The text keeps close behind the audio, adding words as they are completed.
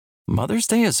Mother's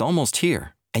Day is almost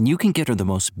here, and you can get her the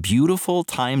most beautiful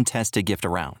time-tested gift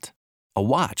around. A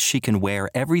watch she can wear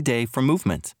every day from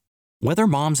Movement. Whether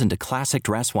mom's into classic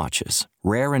dress watches,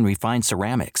 rare and refined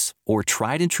ceramics, or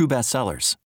tried and true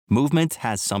bestsellers, Movement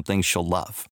has something she'll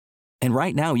love. And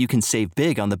right now you can save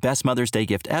big on the best Mother's Day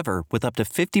gift ever with up to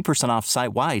 50% off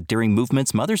site-wide during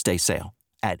Movement's Mother's Day sale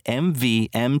at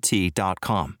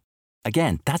MVMT.com.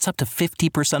 Again, that's up to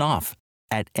 50% off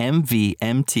at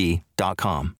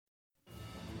MVMT.com.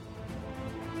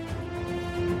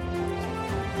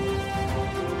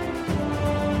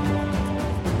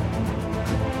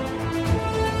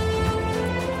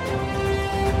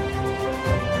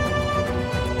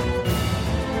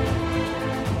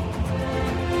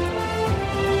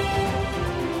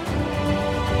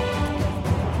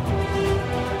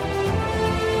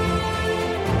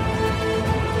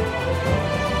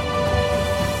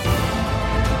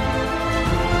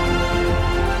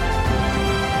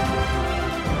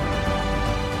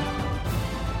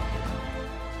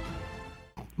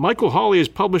 Michael Hawley has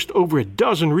published over a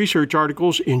dozen research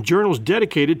articles in journals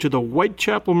dedicated to the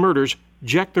Whitechapel murders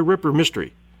Jack the Ripper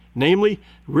mystery, namely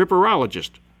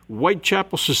Ripperologist,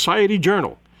 Whitechapel Society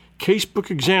Journal, Casebook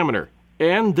Examiner,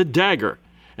 and The Dagger,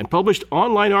 and published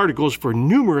online articles for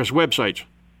numerous websites.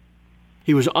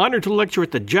 He was honored to lecture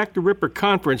at the Jack the Ripper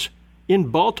Conference in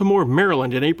Baltimore,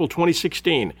 Maryland in April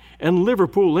 2016 and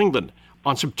Liverpool, England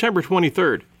on September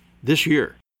 23rd this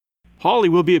year. Hawley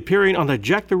will be appearing on the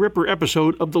Jack the Ripper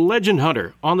episode of The Legend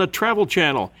Hunter on the Travel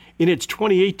Channel in its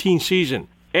 2018 season,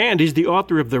 and is the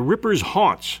author of The Ripper's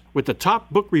Haunts with the top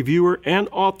book reviewer and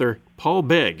author Paul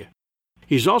Begg.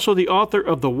 He's also the author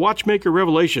of The Watchmaker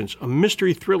Revelations, a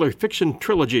mystery thriller fiction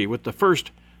trilogy with the first,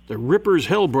 The Ripper's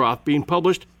Hellbroth, being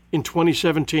published in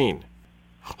 2017.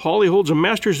 Hawley holds a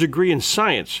master's degree in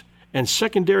science and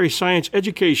secondary science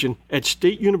education at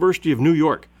State University of New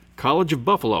York, College of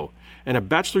Buffalo, and a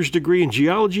bachelor's degree in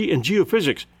geology and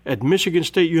geophysics at Michigan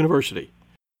State University.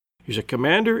 He's a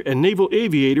commander and naval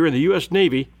aviator in the U.S.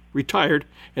 Navy, retired,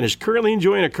 and is currently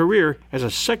enjoying a career as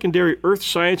a secondary earth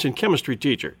science and chemistry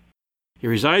teacher. He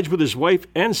resides with his wife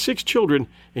and 6 children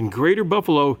in Greater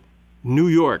Buffalo, New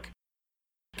York.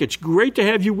 It's great to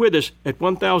have you with us at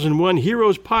 1001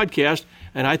 Heroes Podcast,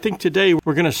 and I think today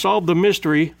we're going to solve the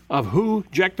mystery of who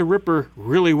Jack the Ripper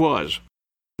really was.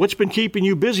 What's been keeping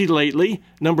you busy lately,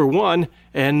 number one,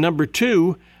 and number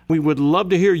two, we would love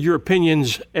to hear your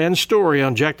opinions and story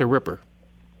on Jack the Ripper.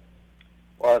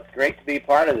 Well, it's great to be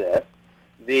part of this.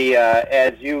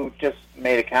 As you just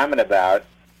made a comment about,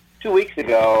 2 weeks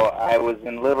ago I was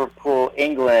in Liverpool,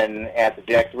 England at the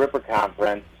Jack the Ripper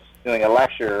conference doing a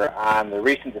lecture on the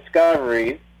recent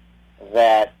discoveries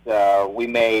that we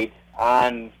made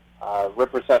on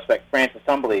Ripper suspect Francis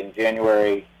Tumblety in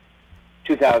January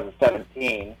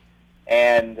 2017,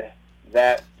 and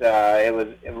that it was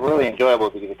really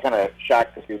enjoyable because it kind of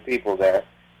shocked a few people there.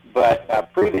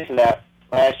 But previous to that,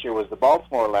 last year was the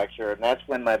Baltimore lecture, and that's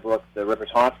when my book, The Ripper's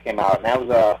Haunts, came out, and that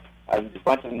was a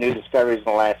bunch of new discoveries in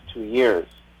the last 2 years.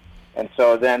 And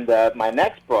so then my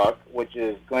next book, which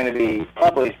is going to be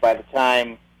published by the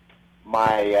time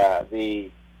my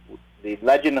the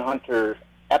Legend Hunter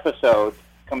episode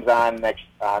comes on next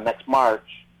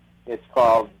March, it's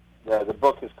called. The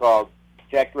book is called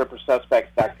Jack the Ripper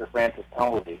Suspects, Dr. Francis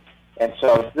Tumblety. And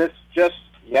so this just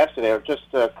yesterday, or just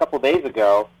a couple days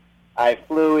ago, I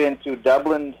flew into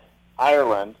Dublin,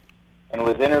 Ireland, and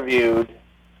was interviewed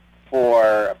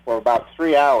for about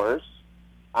 3 hours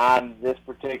on this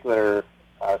particular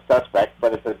suspect.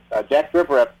 But it's a Jack the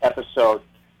Ripper episode.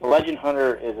 The Legend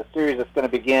Hunter is a series that's going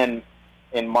to begin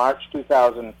in March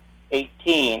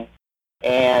 2018,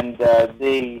 and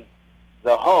the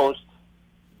host,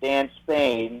 Dan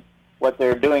Spain, what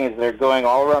they're doing is they're going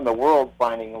all around the world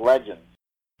finding legends.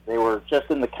 They were just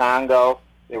in the Congo,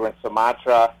 they were in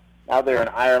Sumatra, now they're in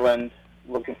Ireland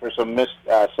looking for some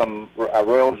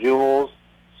royal jewels.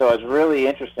 So it's really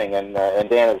interesting, and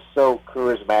Dan is so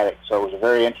charismatic, so it was a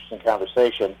very interesting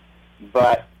conversation.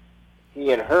 But he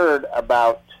had heard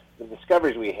about the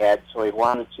discoveries we had, so he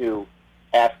wanted to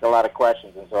ask a lot of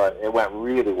questions, and so it went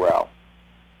really well.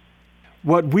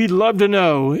 What we'd love to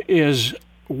know is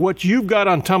what you've got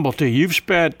on Tumblety. You've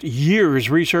spent years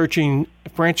researching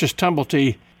Francis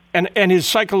Tumblety and his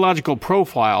psychological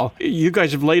profile. You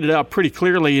guys have laid it out pretty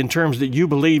clearly in terms that you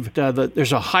believe that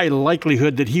there's a high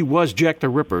likelihood that he was Jack the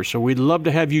Ripper. So we'd love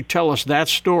to have you tell us that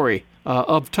story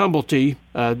of Tumblety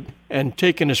and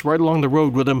taking us right along the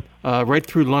road with him right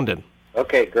through London.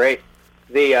 Okay, great.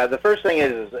 The first thing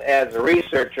is, as a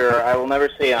researcher, I will never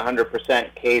say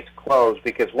 100% case closed,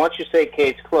 because once you say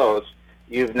case closed,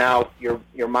 you've now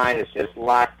your mind is just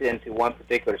locked into one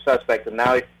particular suspect, and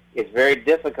now it's very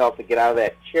difficult to get out of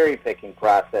that cherry-picking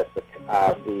process,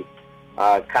 the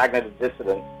cognitive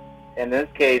dissonance. In this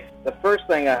case, the first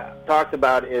thing I talked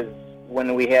about is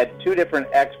when we had two different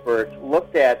experts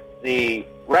looked at the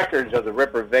records of the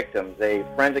Ripper victims, a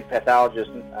forensic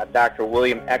pathologist, Dr.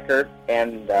 William Eckert,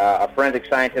 and a forensic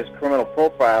scientist, criminal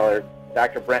profiler,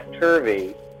 Dr. Brent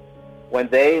Turvey. When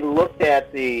they looked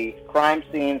at the crime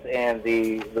scenes and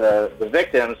the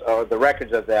victims, or the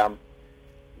records of them,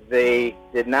 they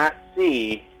did not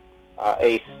see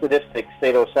a sadistic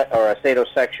or a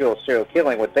sadosexual serial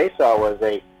killing. What they saw was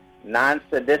a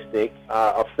non-sadistic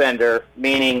offender,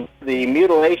 meaning the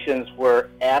mutilations were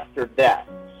after death.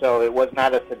 So it was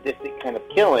not a sadistic kind of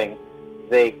killing.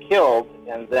 They killed,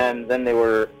 and then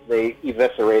they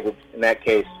eviscerated in that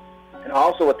case. And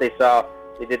also what they saw,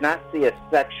 they did not see a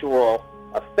sexual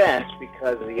offense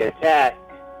because the attack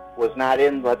was not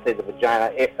in, let's say, the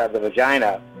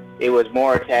vagina. It was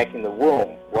more attacking the womb,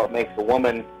 what makes a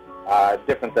woman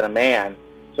different than a man.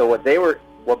 So what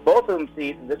both of them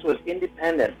see, and this was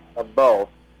independent of both,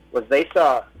 was they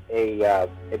saw a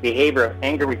behavior of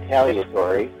anger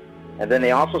retaliatory, and then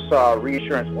they also saw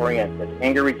reassurance-oriented.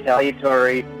 Anger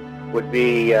retaliatory would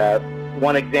be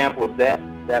one example of that.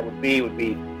 That would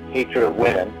be hatred of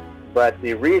women. But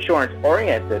the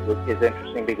reassurance-oriented is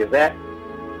interesting because that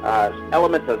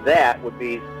elements of that would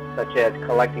be such as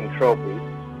collecting trophies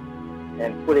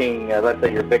and putting, let's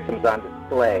say, your victims on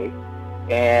display,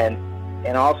 and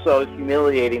also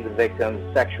humiliating the victims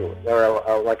sexually,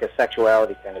 or like a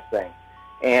sexuality kind of thing,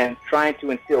 and trying to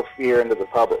instill fear into the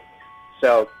public.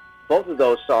 So both of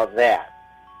those saw that.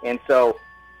 And so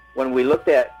when we looked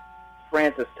at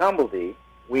Francis Tumblety,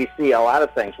 we see a lot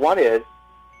of things. One is,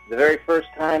 the very first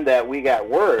time that we got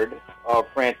word of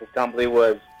Francis Tumblety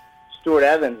was Stuart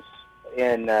Evans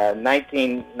in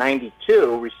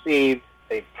 1992 received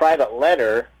a private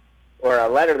letter, or a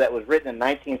letter that was written in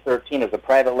 1913 as a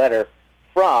private letter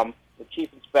from the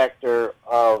Chief Inspector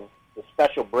of the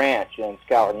Special Branch in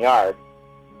Scotland Yard.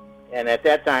 And at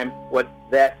that time, what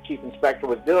that Chief Inspector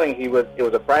was doing, it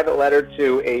was a private letter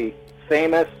to a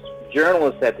famous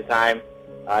journalist at the time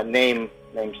named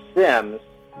Sims.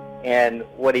 And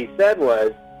what he said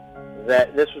was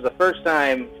that this was the first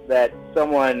time that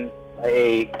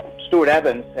Stuart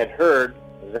Evans, had heard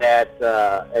that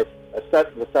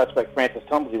the suspect, Francis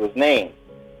Tumblety, was named.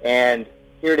 And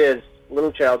here it is,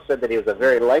 Littlechild said that he was a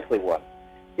very likely one.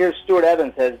 Here's Stuart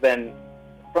Evans he's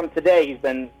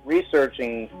been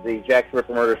researching the Jack the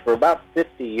Ripper murders for about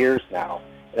 50 years now.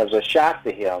 And it was a shock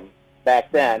to him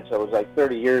back then, so it was like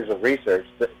 30 years of research,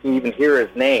 to even hear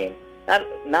his name.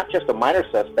 Not just a minor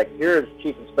suspect. Here is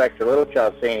Chief Inspector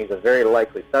Littlechild saying he's a very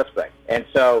likely suspect. And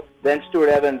so then Stuart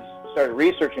Evans started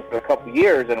researching for a couple of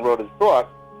years and wrote his book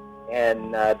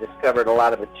and discovered a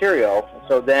lot of material. And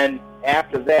so then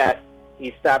after that,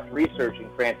 he stopped researching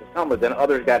Francis Tumblety. Then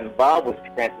others got involved with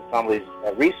Francis Tumblety's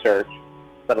research,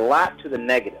 but a lot to the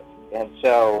negative. And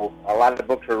so a lot of the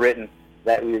books were written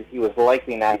that he was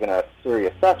likely not even a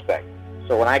serious suspect.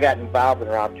 So when I got involved in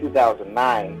around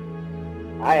 2009,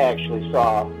 I actually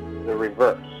saw the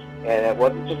reverse. And it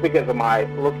wasn't just because of my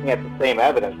looking at the same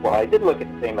evidence. Well, I did look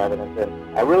at the same evidence,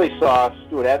 and I really saw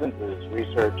Stuart Evans'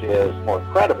 research as more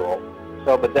credible.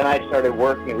 So, but then I started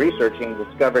researching,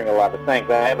 discovering a lot of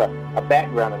things. I have a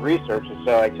background in research, and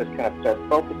so I just kind of started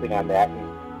focusing on that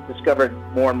and discovered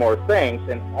more and more things,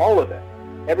 and all of it,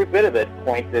 every bit of it,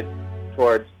 pointed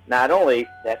towards not only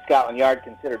that Scotland Yard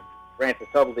considered Francis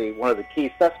Tumblety one of the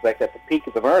key suspects at the peak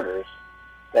of the murders,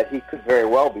 that he could very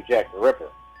well be Jack the Ripper,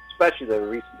 especially the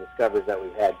recent discoveries that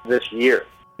we've had this year.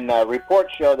 And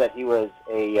reports show that he was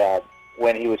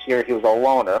when he was here, he was a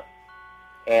loner.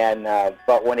 And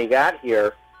but when he got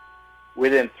here,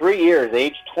 within 3 years,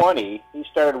 age 20, he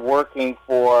started working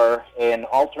for an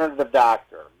alternative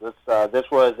doctor.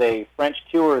 This was a French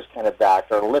cures kind of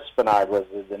doctor. Lispinard was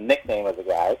the nickname of the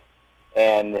guy,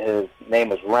 and his name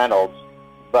was Reynolds.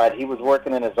 But he was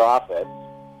working in his office.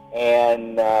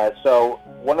 And so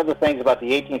one of the things about the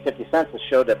 1850 census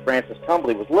showed that Francis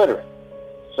Tumblety was literate.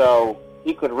 So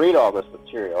he could read all this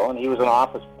material, and he was an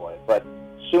office boy. But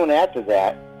soon after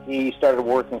that, he started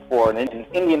working for an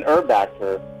Indian herb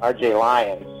doctor, R.J.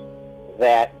 Lyons,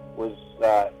 that was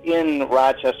in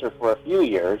Rochester for a few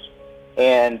years.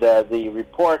 And the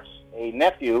reports, a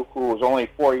nephew who was only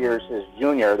 4 years his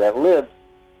junior that lived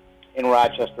in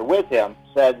Rochester with him,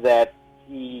 said that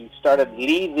he started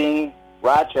leaving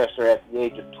Rochester at the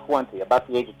age of 20, about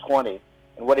the age of 20.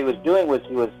 And what he was doing was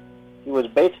he was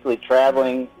basically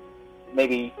traveling,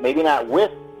 maybe not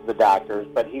with the doctors,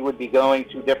 but he would be going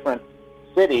to different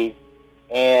cities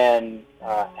and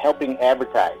helping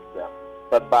advertise them.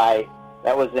 But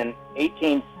that was in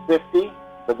 18 1850,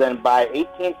 but then by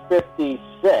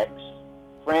 1856,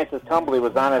 Francis Tumblety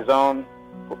was on his own,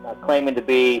 claiming to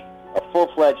be a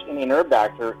full-fledged Indian herb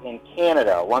doctor in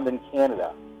Canada, London,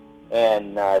 Canada.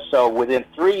 And so within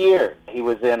 3 years, he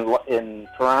was in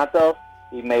Toronto.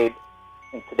 He made,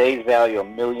 in today's value,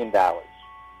 $1 million.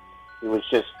 He was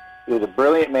a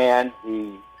brilliant man.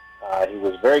 He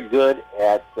was very good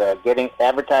at getting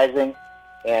advertising.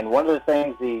 And one of the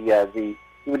things,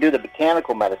 he would do the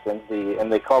botanical medicines,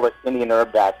 and they called it Indian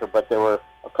herb doctor, but there were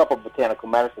a couple of botanical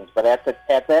medicines. But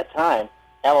at that time,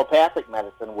 allopathic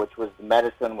medicine, which was the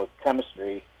medicine with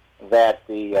chemistry that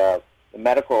the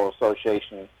medical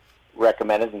association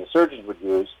recommended and the surgeons would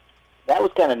use, that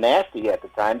was kind of nasty at the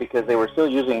time because they were still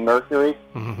using mercury,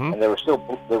 and they were still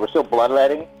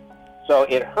bloodletting, so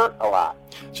it hurt a lot.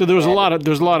 So there was a lot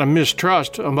of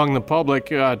mistrust among the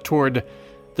public toward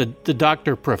the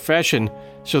doctor profession.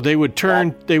 So they would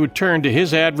turn to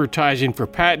his advertising for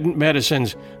patent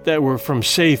medicines that were from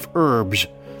safe herbs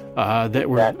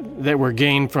that were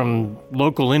gained from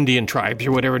local Indian tribes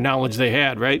or whatever knowledge they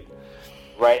had, right?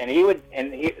 Right, and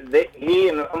he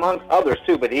and amongst others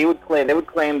too, but they would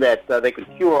claim that they could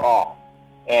cure all.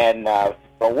 And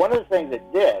but one of the things it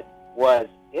did was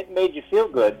it made you feel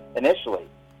good initially,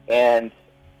 and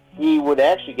he would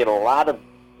actually get a lot of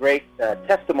great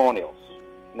testimonials.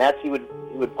 And that's he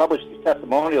would publish these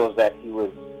testimonials that he was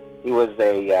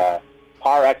a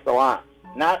par excellence.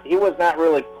 He was not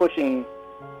really pushing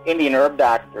Indian herb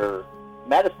doctor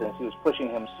medicines. He was pushing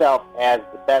himself as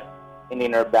the best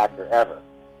Indian herb doctor ever.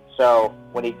 So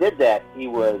when he did that, he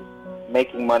was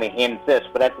making money hand and fist.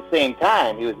 But at the same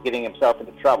time, he was getting himself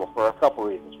into trouble for a couple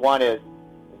reasons. One is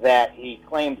that he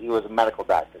claimed he was a medical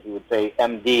doctor. He would say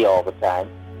MD all the time.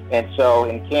 And so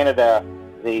in Canada,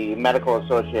 the medical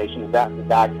association, the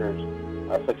doctors,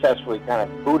 successfully kind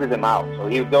of booted him out. So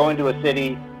he would go into a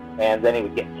city, and then he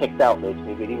would get kicked out,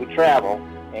 basically. But he would travel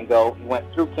and go. He went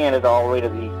through Canada all the way to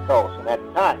the East Coast. And at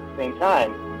the same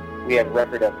time, we had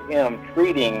record of him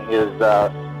treating his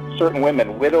certain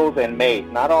women, widows and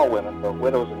maids, not all women, but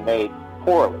widows and maids,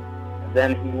 poorly. And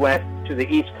then he went to the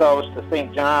East Coast, to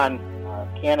St. John,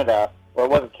 Canada. Well, it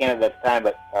wasn't Canada at the time,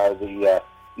 but the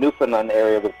Newfoundland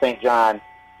area with St. John,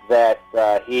 that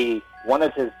one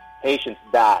of his patients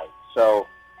died. So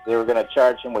they were going to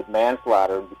charge him with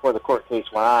manslaughter. And before the court case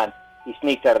went on, he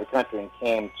sneaked out of the country and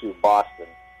came to Boston.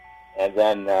 And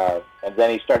then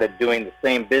he started doing the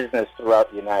same business throughout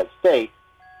the United States,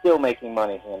 still making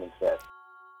money hand and fist.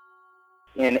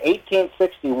 In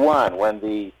 1861, when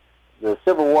the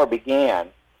Civil War began,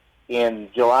 in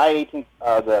July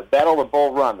the Battle of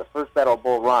Bull Run, the first Battle of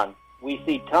Bull Run, we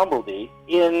see Tumblety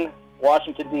in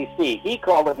Washington, D.C. He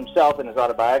called it himself in his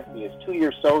autobiography his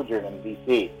 2-year sojourn in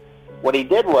D.C. What he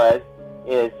did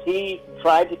is he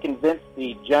tried to convince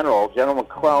the General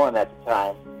McClellan at the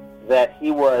time, that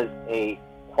he was a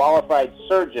qualified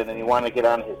surgeon and he wanted to get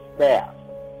on his staff.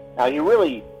 Now, he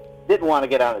really didn't want to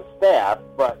get on his staff,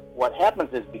 but what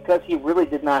happens is because he really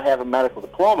did not have a medical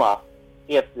diploma,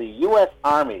 if the U.S.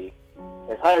 Army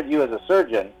has hired you as a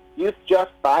surgeon, you've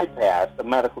just bypassed a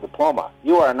medical diploma.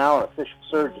 You are now an official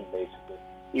surgeon, basically.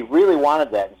 He really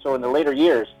wanted that, and so in the later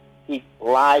years, he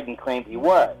lied and claimed he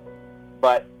was.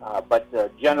 But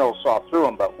the general saw through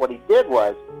him. But what he did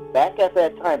was, back at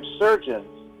that time, surgeons,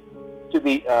 to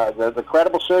be the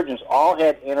credible surgeons, all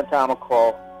had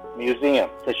anatomical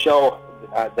museums to show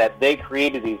that they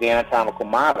created these anatomical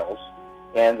models.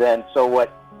 And then, so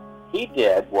what he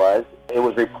did was, it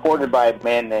was reported by a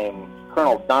man named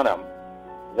Colonel Dunham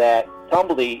that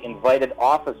Tumblety invited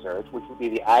officers, which would be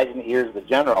the eyes and ears of the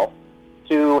general,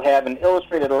 to have an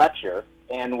illustrated lecture.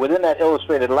 And within that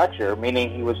illustrated lecture,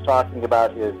 meaning he was talking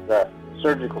about his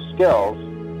surgical skills,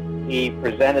 he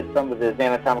presented some of his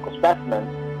anatomical specimens,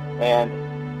 and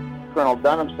Colonel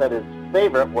Dunham said his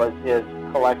favorite was his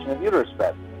collection of uterus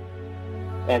specimens.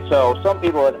 And so some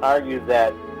people had argued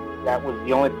that that was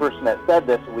the only person that said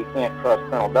this, and we can't trust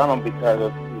Colonel Dunham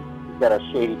because he's got a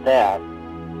shady past.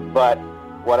 But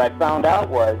what I found out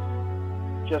was,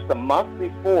 just a month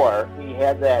before he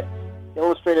had that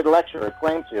illustrated lecture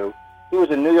acclaimed to, he was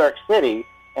in New York City,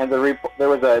 and there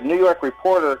was a New York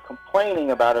reporter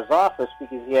complaining about his office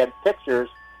because he had pictures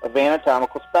of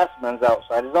anatomical specimens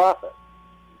outside his office.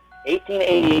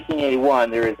 1880,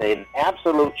 1881, there is an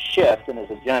absolute shift in his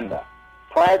agenda.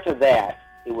 Prior to that,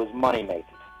 it was money-making.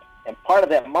 And part of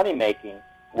that money-making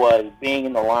was being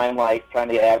in the limelight, trying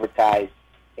to advertise,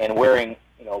 and wearing,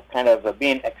 kind of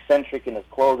being eccentric in his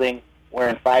clothing,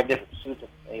 wearing 5 different suits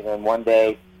in one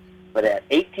day. But at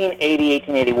 1880,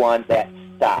 1881, that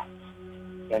stopped.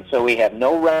 And so we have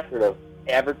no record of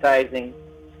advertising.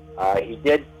 He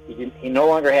did He no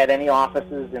longer had any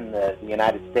offices in the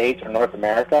United States or North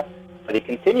America, but he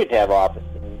continued to have offices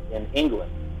in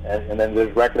England. And then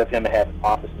there's record of him having an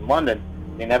office in London.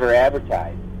 They never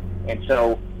advertised. And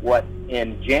so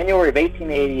in January of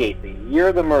 1888, the year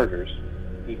of the murders,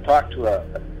 he talked to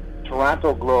a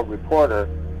Toronto Globe reporter,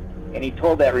 and he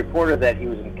told that reporter that he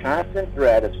was in constant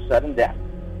dread of sudden death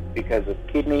because of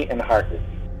kidney and heart disease.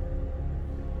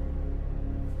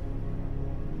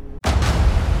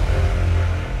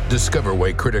 Discover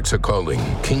why critics are calling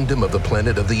Kingdom of the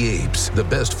Planet of the Apes the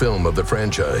best film of the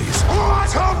franchise.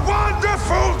 What a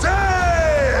wonderful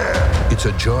day! It's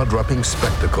a jaw-dropping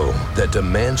spectacle that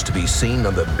demands to be seen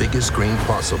on the biggest screen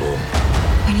possible.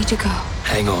 I need to go.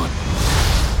 Hang on.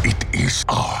 It is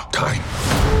our time.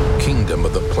 Kingdom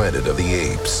of the Planet of the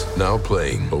Apes. Now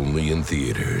playing only in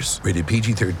theaters. Rated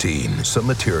PG-13. Some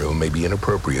material may be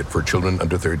inappropriate for children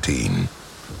under 13.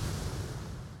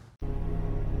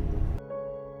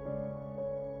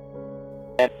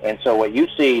 And so what you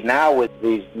see now with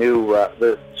these new,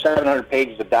 the 700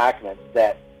 pages of documents,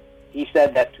 that he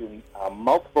said that to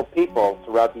multiple people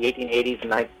throughout the 1880s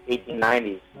and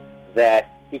 1890s, that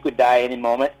he could die any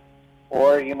moment,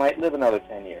 or he might live another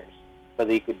 10 years, but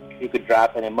he could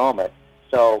drop any moment.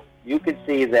 So you could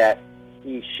see that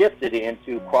he shifted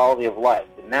into quality of life.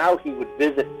 And now he would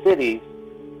visit cities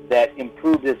that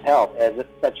improved his health,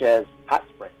 such as hot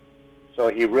springs. So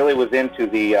he really was into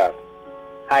the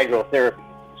hydrotherapy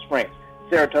springs,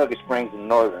 Saratoga Springs in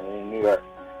New York.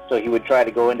 So he would try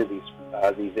to go into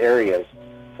these areas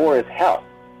for his health.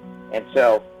 And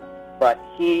so, but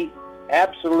he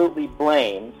absolutely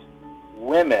blames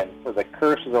women for the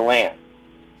curse of the land.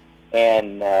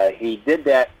 And he did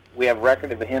that. We have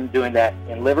record of him doing that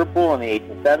in Liverpool in the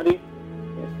 1870s,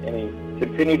 and he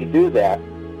continued to do that.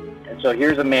 And so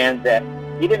here's a man that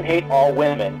he didn't hate all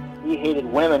women. He hated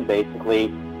women, basically,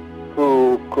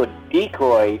 who could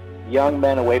decoy young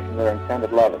men away from their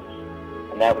intended lovers,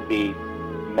 and that would be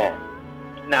men.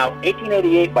 Now,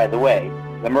 1888, by the way,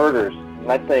 the murders,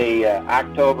 let's say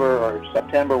October or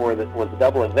September was the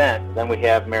double event, then we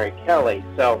have Mary Kelly.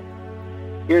 So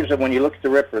here's when you look at the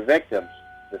Ripper victims,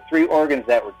 the three organs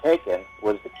that were taken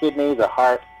was the kidney, the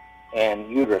heart, and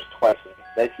uterus twice.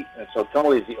 And so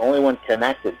Tumblety is the only one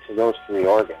connected to those three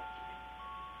organs.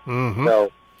 Mm-hmm.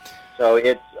 So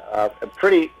it's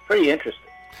pretty interesting.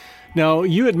 Now,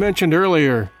 you had mentioned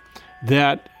earlier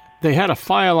that they had a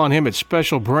file on him at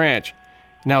Special Branch.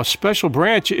 Now, Special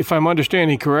Branch, if I'm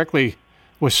understanding correctly,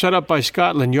 was set up by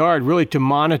Scotland Yard really to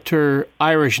monitor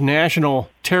Irish national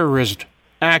terrorist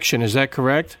action. Is that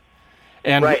correct?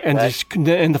 And, right.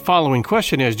 And the following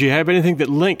question is, do you have anything that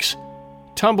links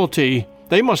Tumblety?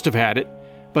 They must have had it,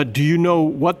 but do you know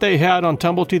what they had on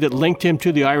Tumblety that linked him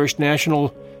to the Irish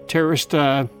national terrorist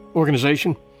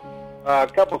organization? A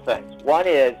couple things. One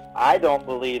is, I don't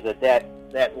believe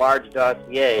that large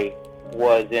dossier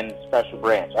was in Special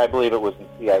Branch. I believe it was in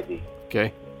CID.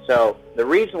 Okay. So the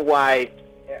reason why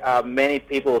many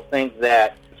people think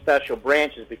that Special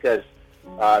Branch is because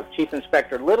Chief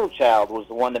Inspector Littlechild was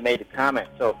the one that made the comment.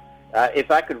 So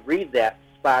if I could read that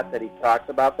spot that he talks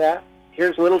about that.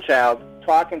 Here's Littlechild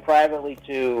talking privately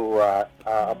to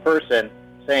a person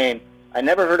saying, I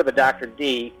never heard of a Dr.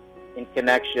 D in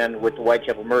connection with the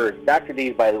Whitechapel murder. Dr.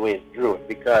 D, by the way, is Druitt,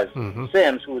 because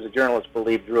Sims, who was a journalist,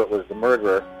 believed Druitt was the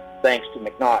murderer, thanks to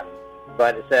McNaughton.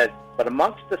 But it said, but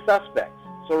amongst the suspects.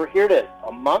 So here it is,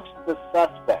 amongst the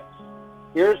suspects.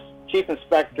 Here's Chief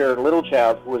Inspector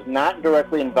Littlechild, who was not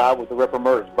directly involved with the Ripper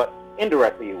murders, but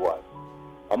indirectly he was.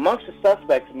 Amongst the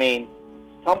suspects means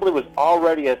Tumblety was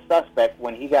already a suspect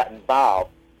when he got involved.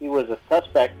 He was a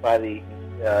suspect by the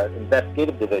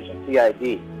investigative division,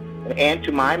 CID. And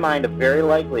to my mind, a very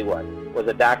likely one was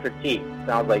a Dr. T.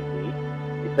 Sounds like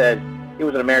T. He says he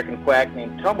was an American quack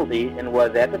named Tumblety and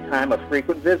was at the time a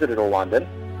frequent visitor to London,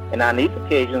 and on these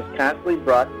occasions constantly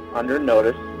brought under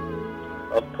notice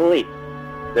of police,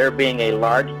 there being a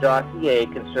large dossier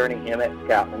concerning him at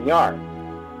Scotland Yard.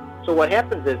 So what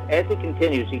happens is, as he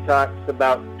continues, he talks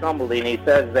about Tumblety, and he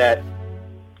says that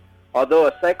although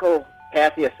a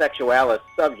psychopathia sexualis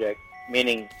subject,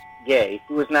 meaning gay,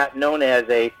 he was not known as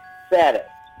a sadist.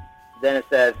 Then it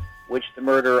says, which the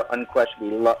murderer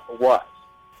unquestionably was.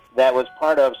 That was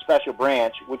part of Special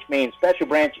Branch, which means Special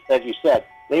Branch, as you said,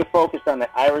 they focused on the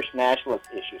Irish nationalist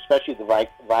issue, especially the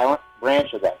violent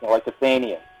branch of that, like the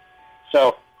Fenians.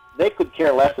 So they could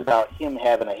care less about him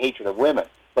having a hatred of women.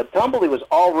 But Tumblety was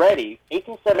already,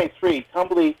 1873,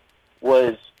 Tumblety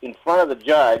was in front of the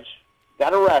judge,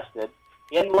 got arrested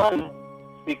in London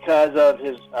because of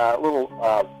his little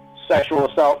sexual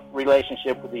assault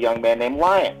relationship with a young man named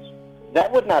Lyons. That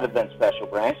would not have been Special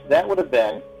Branch. That would have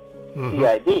been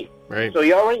CID. Right. So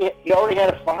he already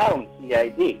had a file in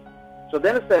CID. So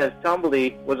then it says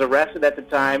Tumblety was arrested at the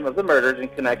time of the murders in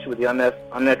connection with the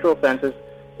unnatural offenses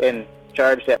and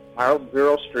charged at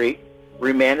Marlborough Street,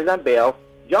 remanded on bail,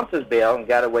 jumped his bail, and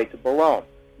got away to Boulogne.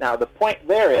 Now, the point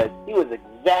there is he was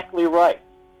exactly right.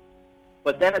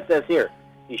 But then it says here,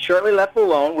 he shortly left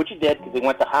Boulogne, which he did because he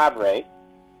went to Havre,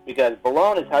 because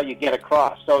Boulogne is how you get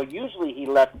across. So usually he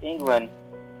left England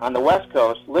on the west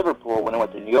coast, Liverpool, when he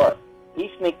went to New York.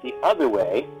 He sneaked the other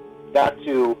way, got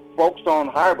to Folkestone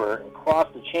Harbor, and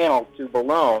crossed the channel to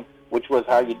Boulogne, which was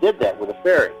how you did that with a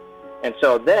ferry. And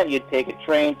so then you'd take a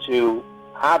train to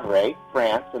Havre,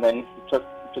 France, and then you took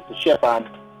the ship on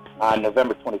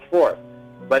November 24th.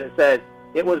 But it says,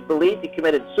 it was believed he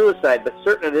committed suicide, but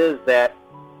certain it is that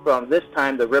from this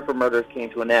time the Ripper murders came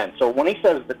to an end. So when he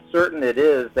says that certain it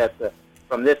is that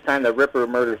from this time the Ripper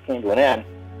murders came to an end,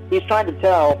 he's trying to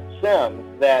tell Sims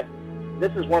that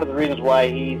this is one of the reasons why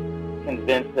he's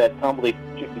convinced that Tumblety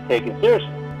should be taken seriously.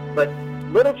 But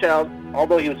Littlechild,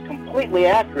 although he was completely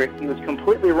accurate, he was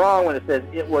completely wrong when it says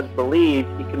it was believed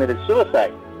he committed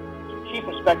suicide. Chief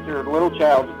Inspector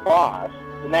Littlechild's boss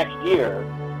the next year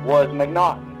was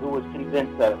McNaughton, who was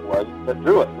convinced that it was the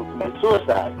Druitt who committed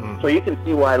suicide. So you can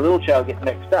see why Littlechild gets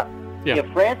mixed up. Yeah. If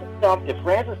Francis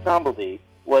Tumblety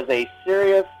was a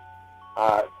serious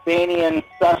Fenian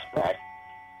suspect,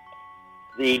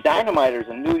 the dynamiters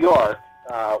in New York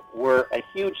were a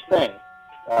huge thing.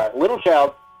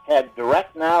 Littlechild had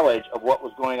direct knowledge of what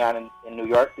was going on in New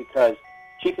York because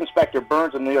Chief Inspector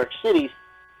Burns of New York City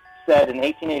said in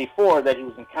 1884 that he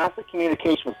was in constant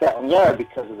communication with Scotland Yard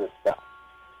because of this stuff.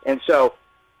 And so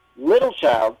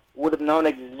Littlechild would have known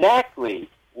exactly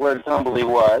where Tumblety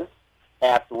was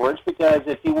afterwards, because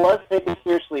if he was taken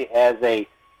seriously as a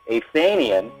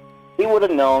Fenian, he would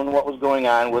have known what was going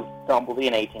on with Tumblety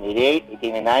in 1888,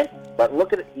 1889. But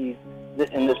look at it,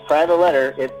 in this private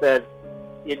letter, it says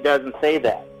it doesn't say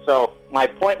that. So my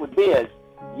point would be is,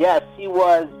 yes, he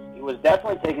was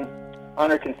definitely taken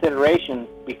under consideration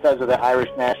because of the Irish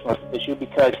nationalist issue,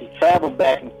 because he traveled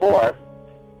back and forth,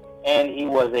 and he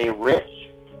was a rich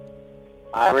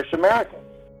Irish American.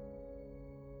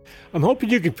 I'm hoping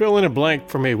you can fill in a blank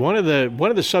for me. One of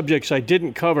the subjects I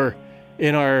didn't cover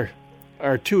in our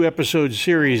 2-episode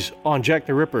series on Jack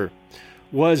the Ripper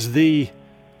was the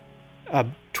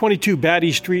 22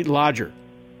 Batty Street lodger.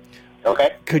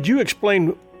 Okay. Could you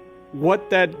explain what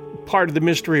that part of the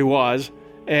mystery was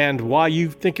and why you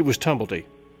think it was Tumblety?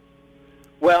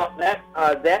 Well,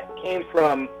 that came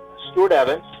from Stuart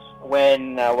Evans.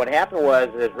 When what happened was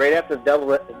right after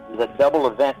the double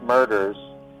event murders,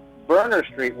 Berner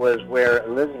Street was where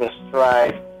Elizabeth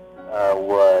Stride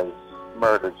was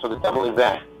murdered. So the double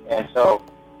event, and so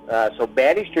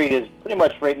Batty Street is pretty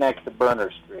much right next to Berner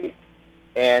Street.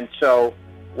 And so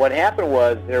what happened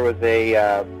was there was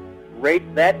a right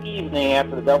that evening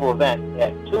after the double event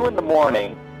at 2 in the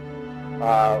morning,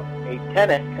 a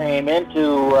tenant came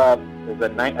into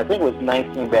I think it was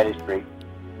 19 Batty Street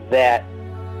that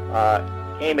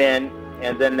came in,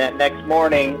 and then that next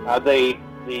morning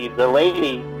the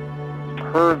lady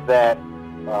heard that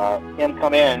him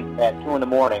come in at 2 in the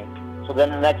morning. So then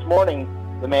the next morning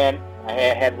the man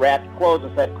had wrapped clothes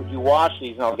and said, "Could you wash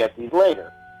these and I'll get these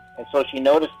later?" And so she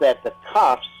noticed that the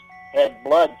cuffs had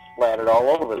blood splattered all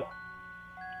over them.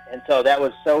 And so that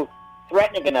was so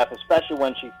threatening enough, especially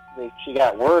when she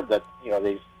got word that,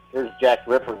 here's Jack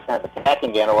the Ripper kind of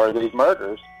attacking again, or these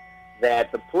murders,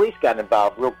 that the police got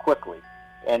involved real quickly.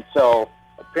 And so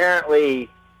apparently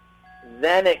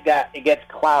then it gets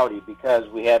cloudy because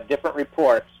we have different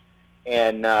reports,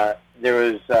 and there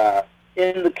was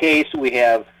in the case we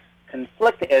have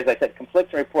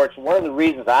conflicting reports. One of the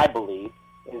reasons I believe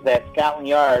is that Scotland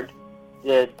Yard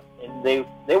they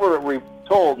were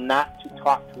told not to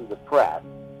talk to the press,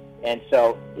 and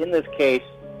so in this case,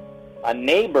 a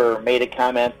neighbor made a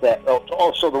comment that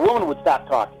so the woman would stop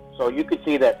talking. So you could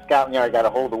see that Scotland Yard got a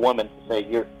hold of the woman to say,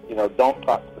 don't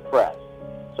talk to the press.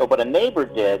 So, but a neighbor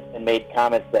did and made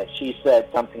comments that she said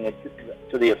something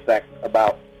to the effect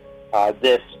about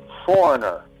this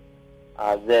foreigner,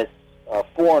 that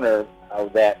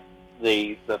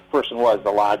the person was,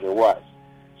 the lodger was.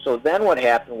 So then what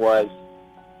happened was,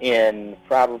 in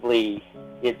the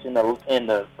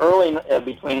early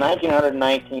between 1900 and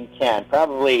 1910,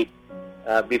 probably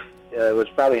it was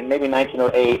probably maybe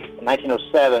 1908,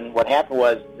 1907. What happened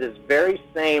was this very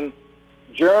same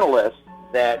journalist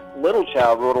that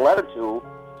Littlechild wrote a letter to,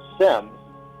 Sims,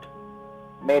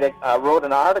 wrote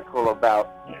an article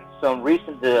about some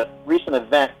recent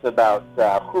events about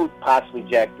who possibly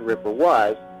Jack the Ripper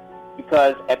was,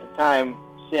 because at the time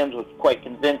Sims was quite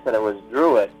convinced that it was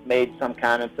Druitt, made some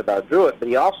comments about Druitt, but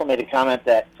he also made a comment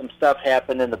that some stuff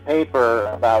happened in the paper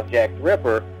about Jack the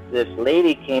Ripper. This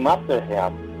lady came up to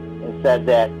him and said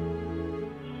that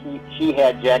she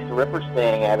had Jack the Ripper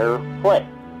staying at her place,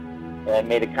 and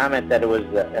made a comment that it was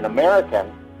an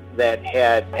American that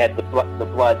had the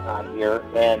blood on here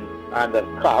and on the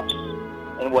cuffs.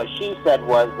 And what she said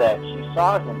was that she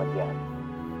saw him again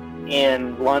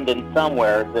in London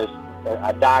somewhere.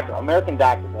 A doctor, American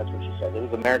doctor, that's what she said. It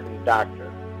was an American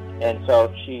doctor. And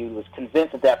so she was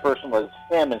convinced that person was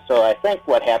him. And so I think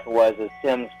what happened was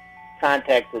Sims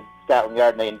contacted Scotland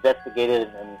Yard and they investigated.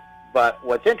 But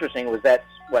what's interesting was that,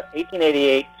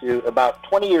 1888 to about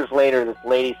 20 years later, this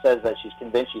lady says that she's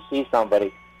convinced she sees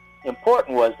somebody.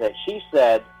 Important was that she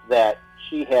said that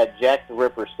she had Jack the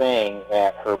Ripper staying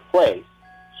at her place.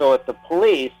 So if the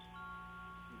police,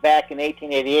 back in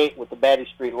 1888 with the Battery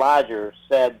Street Lodger,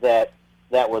 said that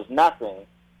that was nothing,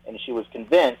 and she was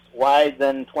convinced, why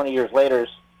then 20 years later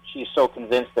she's so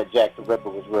convinced that Jack the Ripper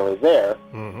was really there?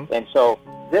 Mm-hmm. And so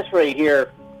this right here,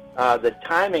 the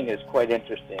timing is quite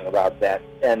interesting about that.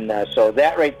 And so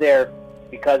that right there,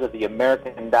 because of the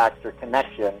American doctor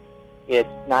connection, it's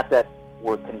not that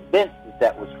we're convinced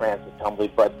that was Francis Tumbley,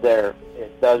 but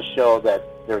it does show that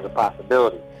there's a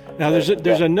possibility. Now,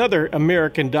 there's another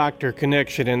American doctor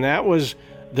connection, and that was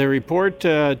the report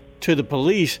to the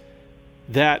police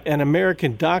that an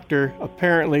American doctor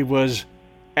apparently was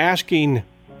asking,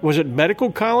 was it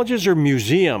medical colleges or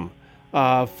museum,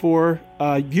 for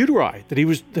uteri, that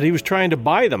he was trying to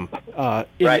buy them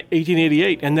in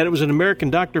 1888, and that it was an American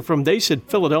doctor from, they said,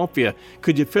 Philadelphia.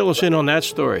 Could you fill us in on that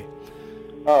story?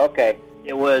 Oh, okay.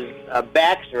 It was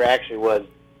Baxter, actually,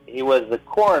 he was the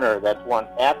coroner. That's one.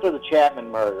 After the Chapman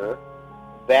murder,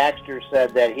 Baxter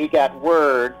said that he got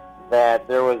word that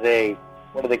there was a,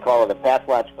 what do they call it, a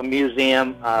pathological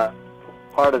museum,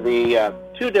 part of the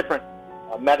two different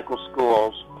medical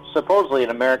schools. Supposedly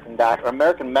an American doctor,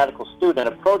 American medical student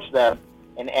approached them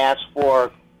and asked for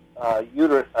a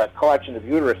collection of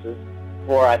uteruses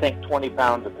for, I think, 20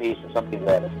 pounds apiece or something to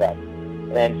that effect.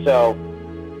 And so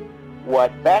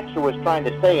what Baxter was trying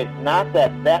to say is not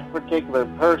that that particular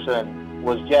person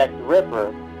was Jack the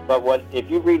Ripper, but if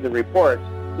you read the reports,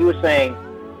 he was saying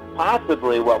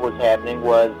possibly what was happening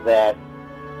was that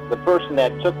the person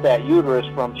that took that uterus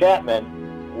from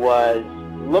Chapman was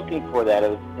looking for that,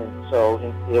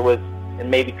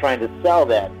 and maybe trying to sell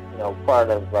that, part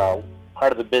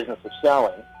of the business of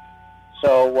selling.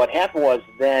 So what happened was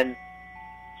then,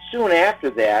 soon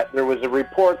after that, there was a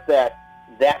report that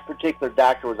particular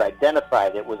doctor was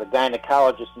identified. It was a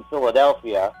gynecologist in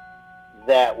Philadelphia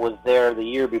that was there the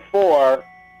year before.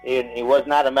 And he was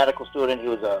not a medical student. He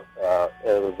was a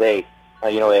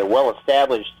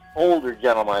well-established older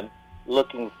gentleman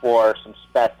looking for some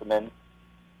specimens.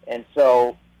 And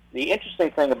so the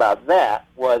interesting thing about that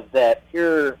was that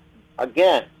here,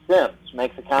 again, Sims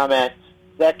makes a comment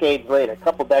a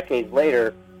couple decades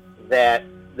later, that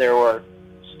there were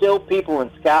still people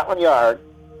in Scotland Yard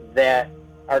that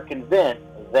are convinced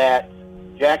that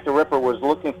Jack the Ripper was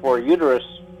looking for uterus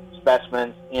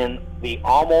specimens in the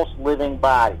almost living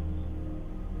bodies,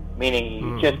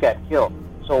 meaning he just got killed.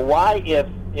 So why, if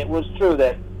it was true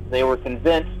that they were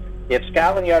convinced, if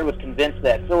Scotland Yard was convinced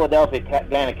that Philadelphia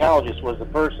gynecologist was the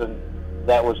person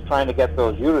that was trying to get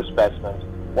those uterus specimens,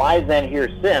 why then here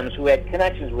Sims, who had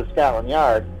connections with Scotland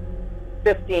Yard,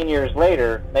 15 years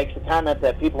later makes a comment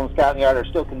that people in Scotland Yard are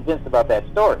still convinced about that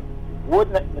story?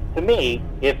 Wouldn't it, to me,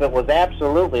 if it was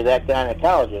absolutely that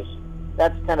gynecologist,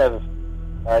 that's kind of,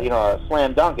 a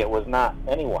slam dunk. It was not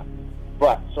anyone.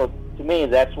 But, so to me,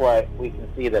 that's why we can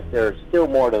see that there's still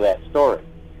more to that story.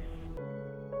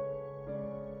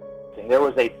 There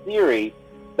was a theory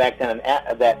back then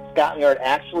that Scotland Yard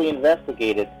actually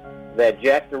investigated that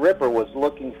Jack the Ripper was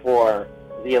looking for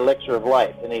the elixir of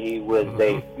life, and he was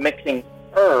mixing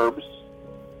herbs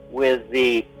with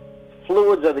the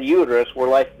fluids of the uterus where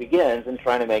life begins and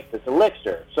trying to make this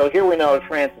elixir. So here we know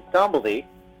Francis Tumbley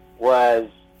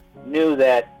knew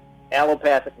that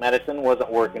allopathic medicine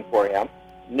wasn't working for him,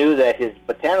 knew that his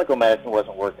botanical medicine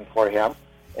wasn't working for him,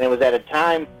 and it was at a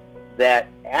time that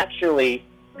actually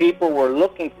people were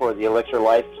looking for the elixir of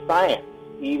life science.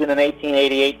 Even in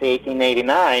 1888 to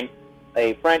 1889,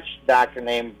 a French doctor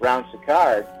named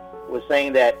Brown-Séquard was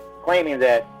claiming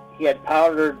that he had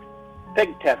powdered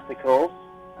pig testicles,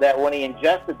 that when he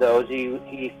ingested those,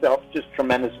 he felt just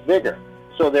tremendous vigor.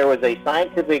 So there was a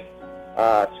scientific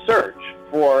search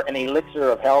for an elixir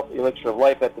of health, elixir of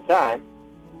life at the time.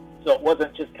 So it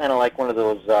wasn't just kind of like one of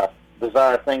those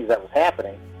bizarre things that was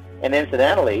happening. And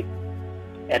incidentally,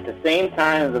 at the same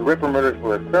time the Ripper murders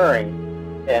were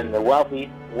occurring, and the wealthy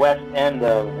west end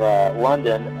of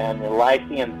London, and the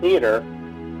Lyceum Theatre,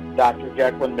 Dr.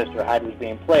 Jekyll and Mr. Hyde was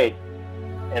being played.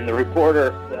 And the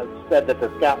reporter said that the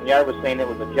Scotland Yard was saying it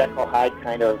was a Jekyll Hyde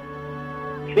kind of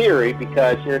theory,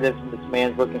 because here it is, this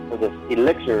man's looking for this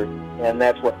elixir, and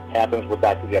that's what happens with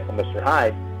Dr. Jekyll and Mr.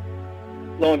 Hyde.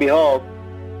 Lo and behold,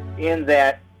 in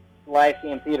that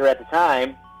Lyceum Theatre at the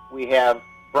time, we have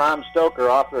Bram Stoker,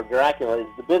 author of Dracula, is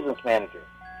the business manager.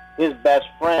 His best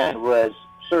friend was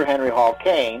Sir Henry Hall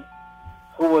Caine,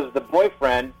 who was the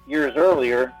boyfriend years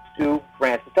earlier to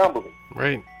Francis Tumbleby.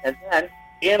 Right. And then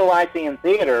in Lyceum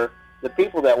Theatre, the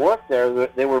people that worked there,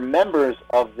 they were members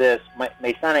of this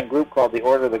Masonic group called the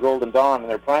Order of the Golden Dawn, and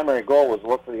their primary goal was to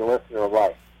look for the elixir of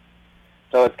life.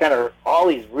 So it's kind of all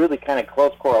these really kind of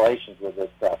close correlations with this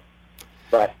stuff.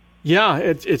 But yeah,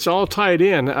 it's all tied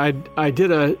in. I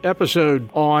did an episode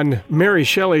on Mary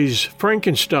Shelley's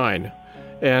Frankenstein,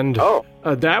 and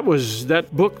that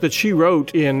book that she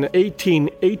wrote in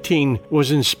 1818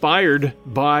 was inspired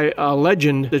by a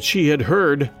legend that she had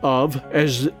heard of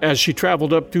as she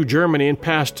traveled up through Germany and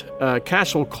passed a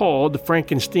castle called the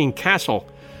Frankenstein Castle,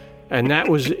 and that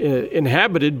was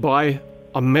inhabited by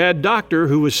a mad doctor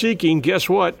who was seeking, guess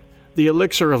what, the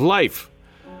elixir of life.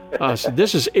 So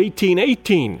this is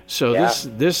 1818. So yeah.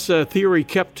 this theory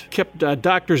kept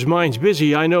doctors' minds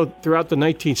busy, I know, throughout the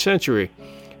 19th century,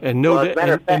 and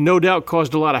no doubt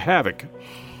caused a lot of havoc.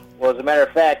 Well, as a matter of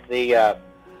fact, what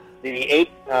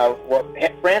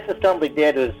Francis Tumbleby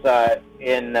did was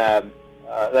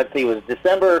it was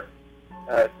December.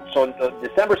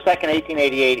 December 2nd,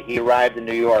 1888, he arrived in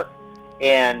New York,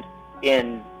 and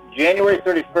in January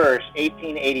 31st,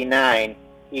 1889,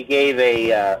 he gave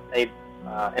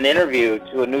an interview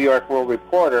to a New York World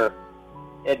Reporter,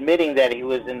 admitting that he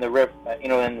was in the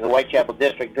Whitechapel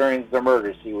district during the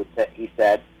murders. He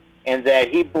said, and that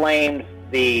he blamed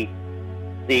the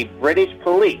British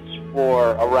police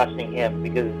for arresting him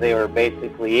because they were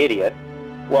basically idiots.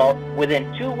 Well,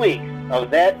 within 2 weeks of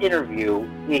that interview,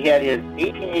 he had his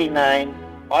 1889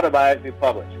 autobiography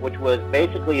published, which was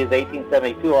basically his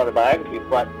 1872 autobiography,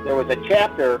 but there was a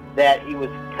chapter that he was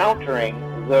countering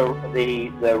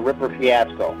the Ripper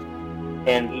fiasco,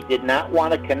 and he did not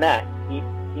want to connect. He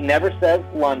never says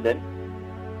London.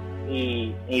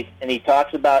 He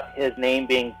talks about his name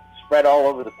being spread all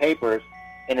over the papers,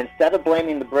 and instead of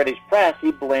blaming the British press,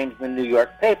 he blames the New York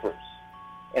papers.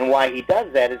 And why he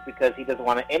does that is because he doesn't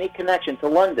want any connection to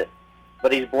London,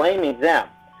 but he's blaming them.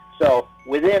 So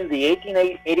within the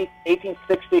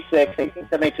 1866,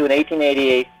 1872, and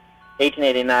 1888,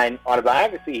 1889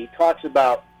 autobiography, he talks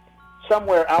about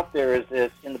somewhere out there is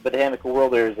this, in the botanical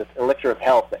world, there is this elixir of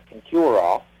health that can cure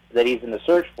all, that he's in the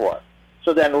search for.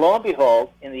 So then, lo and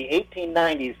behold, in the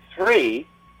 1893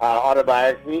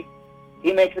 autobiography,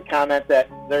 he makes a comment that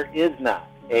there is not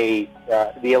the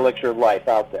elixir of life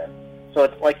out there. So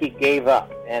it's like he gave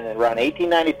up. And around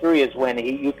 1893 is when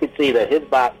you could see that his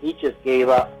body, he just gave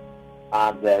up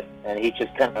on this, and he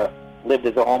just kind of lived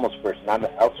as a homeless person on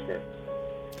the outskirts.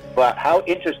 But how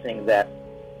interesting that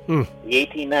the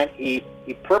 1890,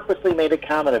 he purposely made a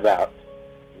comment about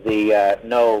the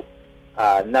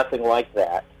nothing like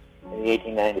that in the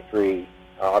 1893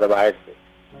 autobiography.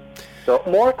 So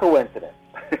more coincidence.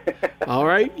 All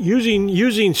right,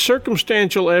 using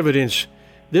circumstantial evidence,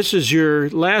 this is your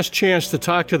last chance to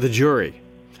talk to the jury.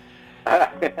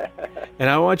 And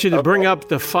I want you to bring up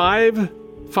the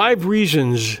five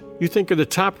reasons you think are the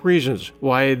top reasons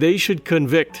why they should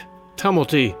convict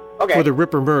Tumblety for the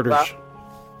Ripper murders.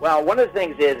 Well, one of the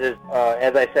things is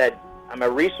as I said, I'm a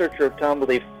researcher of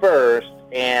Tumblety first,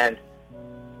 and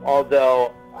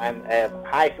although I have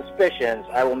high suspicions,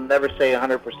 I will never say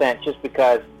 100% just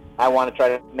because I want to try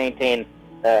to maintain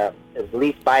as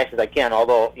least bias as I can,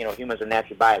 although, humans are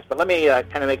naturally biased. But let me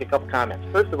kind of make a couple comments.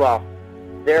 First of all,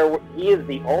 he is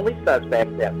the only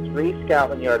suspect that 3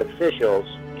 Scotland Yard officials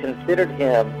considered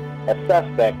him a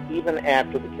suspect even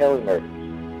after the Kelly murders.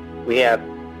 We have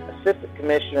Assistant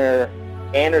Commissioner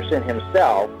Anderson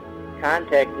himself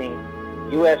contacting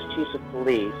U.S. Chiefs of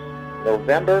Police around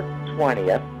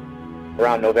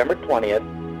November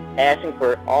 20th, asking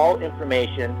for all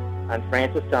information on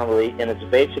Francis Tumblety, and it's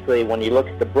basically, when you look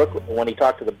at when he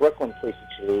talked to the Brooklyn Police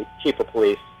Chief of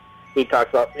Police, he talks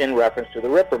about in reference to the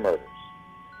Ripper murders.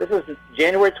 This is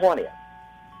January 20th.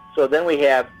 So then we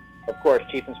have, of course,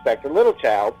 Chief Inspector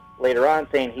Littlechild later on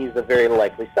saying he's a very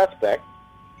likely suspect,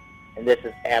 and this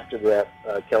is after the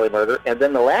Kelly murder. And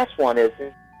then the last one is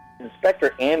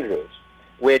Inspector Andrews,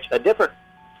 which a different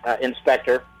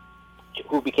inspector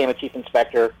who became a chief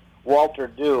inspector, Walter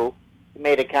Dew,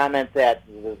 made a comment that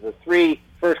the 3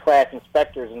 first-class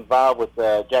inspectors involved with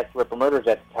the Jack the Ripper murders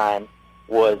at the time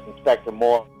was Inspector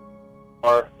Moore,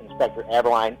 Inspector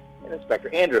Aberline, and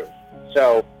Inspector Andrews.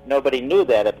 So nobody knew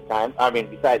that at the time,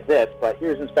 besides this, but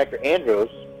here's Inspector Andrews,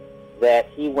 that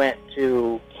he went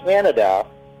to Canada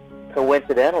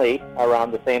coincidentally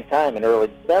around the same time in early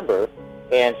December,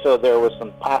 and so there was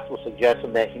some possible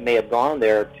suggestion that he may have gone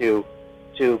there to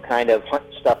kind of hunt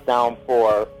stuff down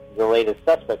for the latest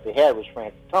suspect they had was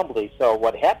Francis Tumblety. So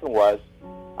what happened was,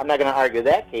 I'm not going to argue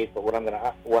that case, but what I'm going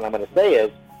to say is,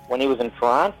 when he was in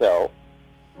Toronto,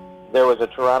 there was a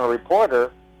Toronto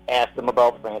reporter asked him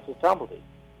about Francis Tumblety,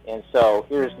 and so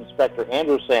here's Inspector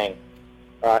Andrews saying,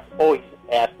 he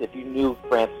asked if you knew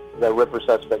the Ripper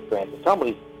suspect Francis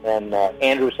Tumblety, and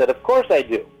Andrews said, "Of course I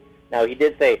do." Now he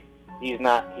did say he's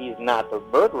not the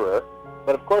murderer,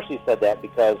 but of course he said that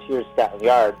because here's Scotland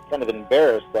Yard, kind of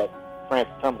embarrassed that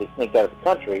Francis Tumblety sneaked out of the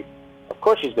country. Of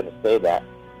course he's going to say that.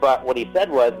 But what he said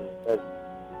was,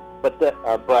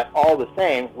 but all the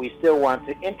same, we still want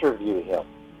to interview him.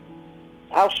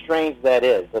 How strange that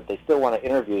is, that they still want to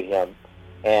interview him.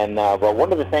 And but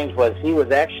one of the things was he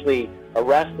was actually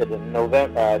arrested in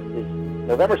November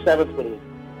 7th.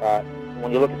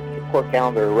 When you look at the court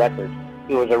calendar records,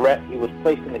 he was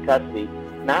placed into custody,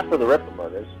 not for the Ripper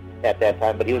murders at that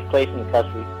time, but he was placed in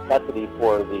custody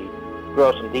for the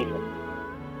gross indecency.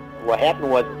 What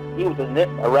happened was he was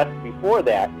arrested before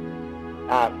that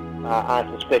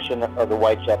on suspicion of the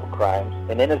Whitechapel crimes,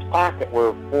 and in his pocket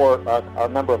were a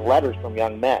number of letters from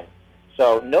young men.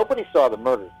 So nobody saw the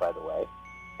murders, by the way,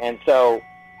 and so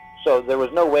there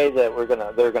was no way that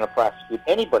they were gonna prosecute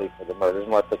anybody for the murders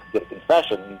unless they could get a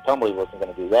confession, and Tumblety wasn't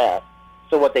going to do that.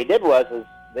 So what they did was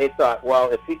they thought, well,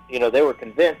 if they were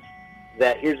convinced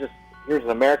that here's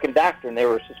an American doctor, and they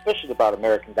were suspicious about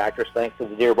American doctors thanks to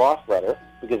the Dear Boss letter,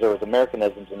 because there was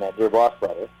Americanisms in that Dear Boss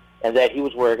letter, and that he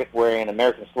was wearing an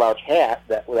American slouch hat.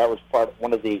 That was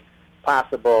one of the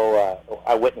possible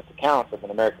eyewitness accounts of an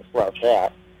American slouch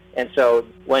hat. And so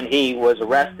when he was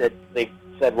arrested, they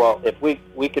said, well, if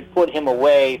we could put him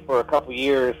away for a couple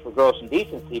years for gross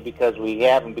indecency because we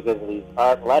have him because of these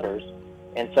art letters,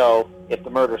 and so if the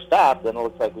murder stopped, then it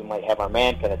looks like we might have our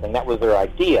man kind of thing. That was their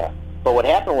idea. But what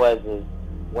happened was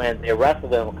when they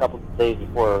arrested him a couple of days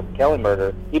before Kelly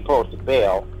murder, he posted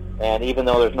bail, and even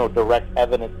though there's no direct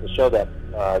evidence to show that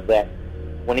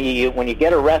when you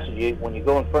get arrested, when you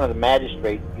go in front of the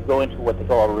magistrate, you go into what they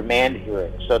call a remand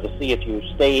hearing. So to see if you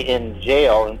stay in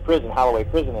jail, in prison, Holloway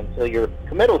Prison, until your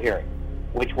committal hearing,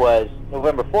 which was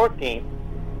November 14th,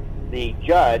 the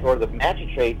judge or the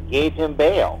magistrate gave him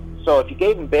bail. So if you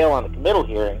gave him bail on the committal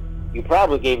hearing, you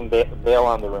probably gave him bail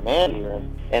on the remand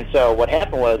hearing. And so what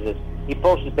happened was he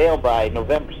posted bail by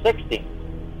November 16th.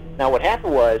 Now what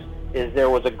happened is there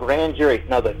was a grand jury.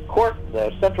 Now the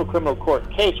Central Criminal Court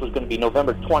case was going to be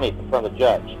November 20th in front of the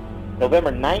judge.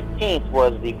 November 19th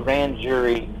was the grand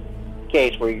jury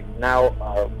case where now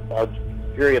a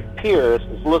jury of peers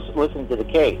is listening to the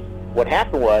case. What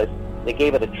happened was they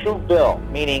gave it a true bill,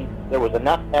 meaning there was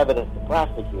enough evidence to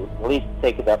prosecute, at least to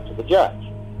take it up to the judge.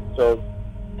 So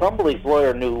Tumblety's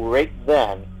lawyer knew right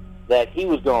then that he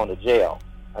was going to jail.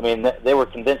 I mean, they were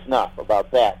convinced enough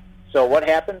about that. So what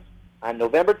happened? On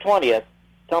November 20th,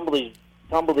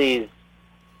 Tumblety's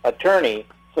attorney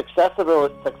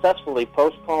successfully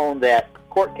postponed that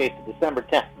court case to December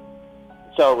 10th.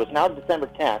 So it was now December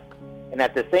 10th, and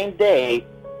at the same day,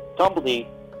 Tumblety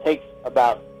takes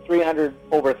about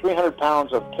over 300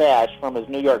 pounds of cash from his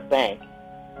New York bank,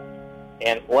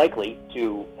 and likely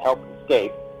to help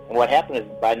escape. And what happened is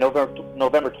by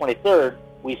November 23rd,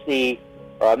 we see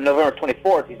November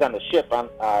 24th, he's on the ship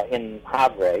in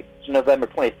Havre. So November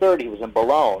 23rd, he was in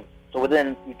Boulogne. So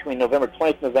between November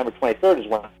 20th and November 23rd is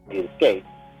when he escaped.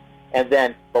 And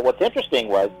then, but what's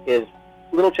interesting is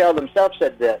Littlechild himself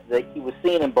said that he was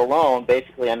seen in Boulogne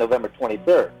basically on November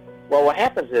 23rd. Well, what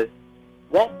happens is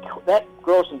that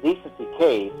gross indecency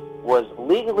case was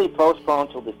legally postponed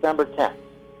till December 10th.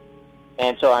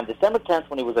 And so on December 10th,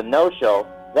 when he was a no-show,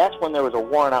 that's when there was a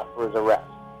warrant out for his arrest.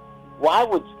 Why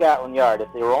would Scotland Yard,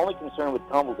 if they were only concerned with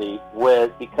Tumblety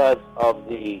because of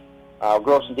the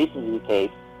gross indecency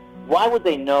case, why would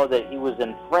they know that he was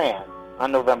in France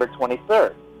on November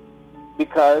 23rd?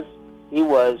 Because he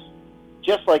was,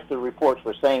 just like the reports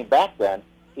were saying back then,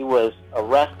 he was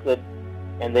arrested,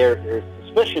 and their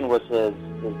suspicion was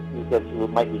because he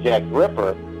might be Jack the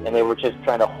Ripper, and they were just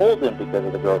trying to hold him because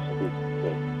of the gross indecency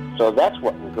case. So that's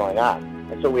what was going on.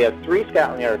 And so we have 3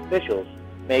 Scotland Yard officials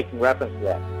making reference to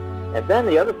that. And then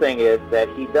the other thing is that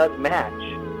he does match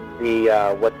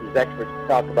what these experts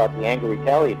talk about, the anger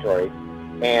retaliatory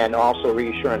and also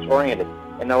reassurance oriented.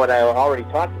 And then what I already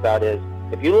talked about is,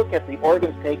 if you look at the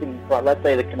organs taken, let's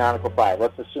say the canonical 5,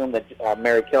 let's assume that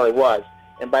Mary Kelly was,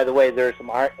 And by the way, I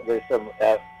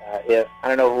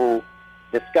don't know who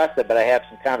discussed it, but I have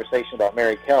some conversation about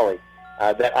Mary Kelly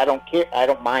that I don't care. I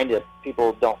don't mind if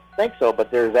people don't think so,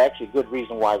 but there's actually good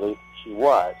reason why she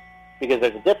was, because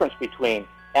there's a difference between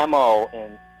MO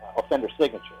and offender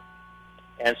signature.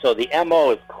 And so the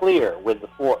MO is clear with the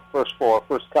first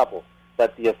couple,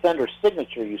 but the offender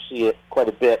signature, you see it quite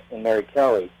a bit in Mary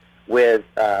Kelly with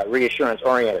reassurance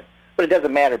oriented. But it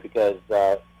doesn't matter because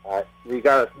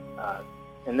regardless,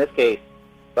 in this case,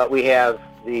 but we have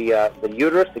the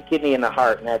uterus, the kidney, and the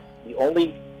heart, and that's the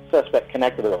only suspect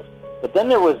connected to those. But then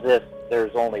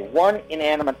there's only one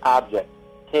inanimate object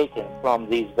taken from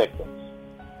these victims,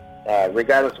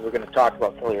 regardless if we're going to talk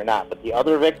about Kelly or not. But the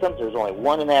other victims, there's only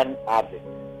one inanimate object,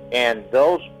 and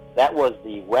that was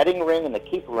the wedding ring and the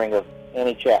keeper ring of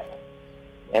Annie Chapman.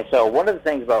 And so one of the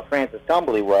things about Francis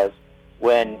Tumbly was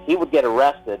when he would get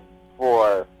arrested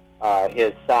for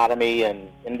his sodomy and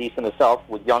indecent assault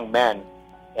with young men,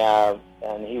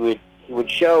 and he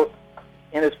would show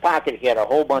in his pocket he had a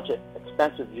whole bunch of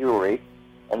expensive jewelry,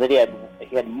 and that he had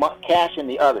cash in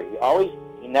the other.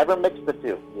 He never mixed the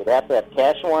two. You'd have to have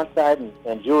cash on one side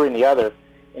and jewelry in the other,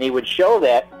 and he would show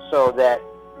that so that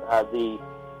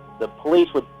the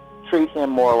police would treat him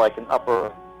more like an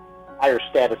higher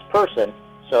status person.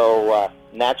 So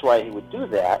and that's why he would do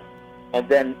that. And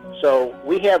then, so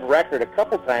we have record a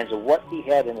couple times of what he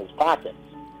had in his pockets.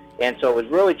 And so it was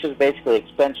really just basically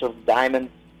expensive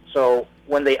diamonds. So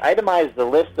when they itemized the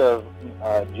list of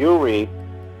jewelry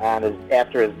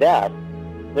after his death,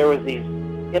 there was these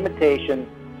imitation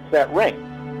set rings,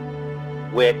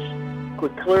 which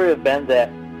could clearly have been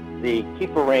the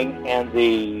keeper ring and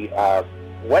the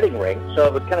wedding ring. So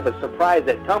it was kind of a surprise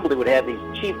that Tumbly would have these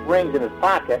cheap rings in his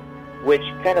pocket, which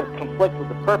kind of conflict with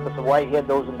the purpose of why he had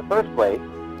those in the first place,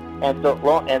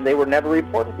 and they were never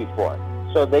reported before.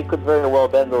 So they could very well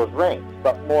have been those rings.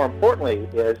 But more importantly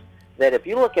is that if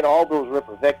you look at all those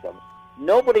Ripper victims,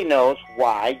 nobody knows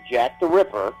why Jack the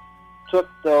Ripper took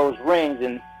those rings,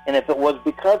 and if it was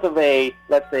because of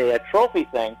let's say, a trophy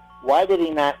thing, why did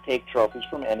he not take trophies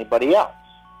from anybody else?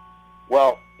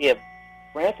 Well, if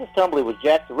Francis Tumbly was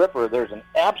Jack the Ripper, there's an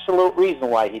absolute reason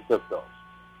why he took those.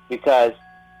 Because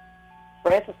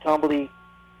Francis Tumbly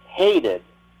hated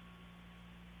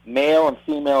male and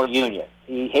female union.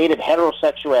 He hated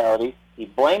heterosexuality. He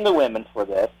blamed the women for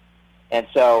this. And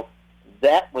so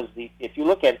that was if you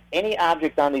look at any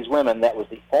object on these women, that was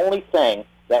the only thing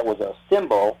that was a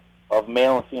symbol of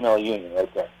male and female union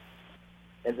right there.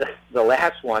 And the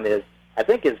last one I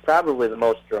think is probably the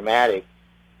most dramatic,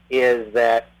 is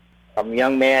that a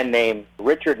young man named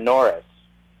Richard Norris,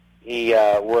 he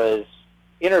was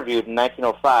interviewed in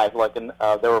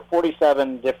 1905. There were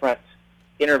 47 different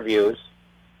interviews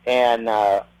and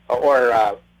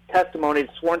testimonies,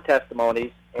 sworn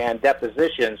testimonies, and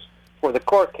depositions for the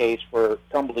court case for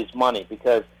Tumbly's money,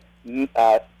 because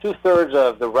 2/3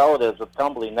 of the relatives of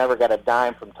Tumbly never got a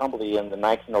dime from Tumbly in the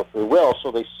 1903 will,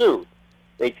 so they sued.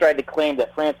 They tried to claim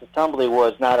that Francis Tumbly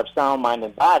was not of sound mind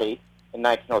and body in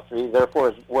 1903,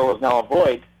 therefore his will is now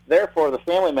void, therefore the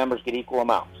family members get equal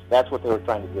amounts. That's what they were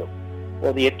trying to do.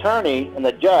 Well, the attorney and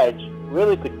the judge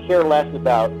really could care less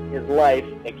about his life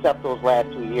except those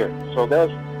last 2 years. So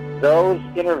those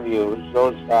interviews,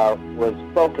 was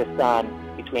focused on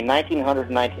between 1900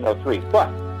 and 1903.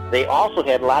 But they also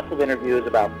had lots of interviews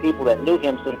about people that knew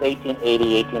him since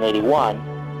 1880, 1881,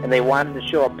 and they wanted to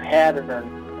show a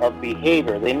pattern of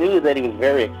behavior. They knew that he was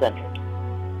very eccentric,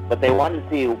 but they wanted to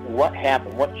see what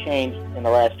happened, what changed in the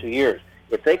last 2 years.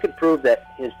 If they could prove that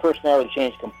his personality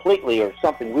changed completely or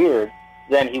something weird,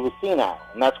 then he was senile,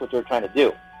 and that's what they were trying to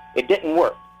do. It didn't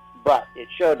work, but it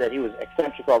showed that he was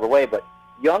eccentric all the way. But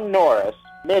young Norris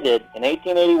admitted in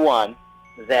 1881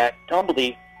 that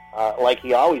Tumbly, like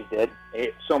he always did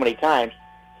so many times,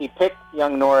 he picked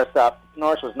young Norris up.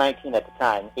 Norris was 19 at the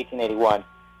time, 1881,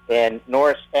 and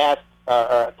Norris asked,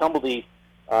 Tumbly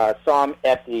saw him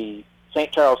at the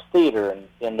St. Charles Theater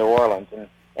in New Orleans,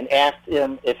 and asked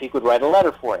him if he could write a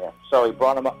letter for him. So he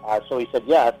brought him up. So he said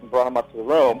yes, and brought him up to the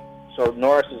room. So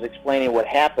Norris is explaining what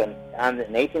happened.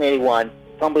 In 1881,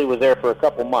 Tumbly was there for a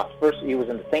couple months. First, he was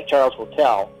in the St. Charles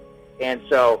Hotel. And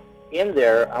so in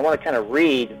there, I want to kind of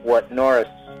read what Norris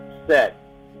said.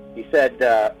 He said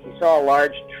he saw a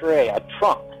large tray, a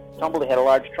trunk. Tumbly had a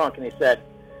large trunk, and he said,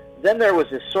 then there was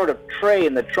this sort of tray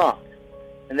in the trunk,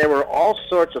 and there were all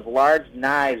sorts of large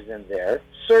knives in there,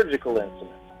 surgical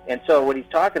instruments. And so what he's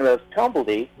talking about is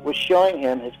Tumbly was showing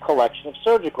him his collection of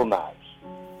surgical knives.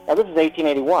 Now, this is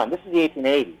 1881. This is the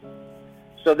 1880s.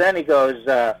 So then he goes,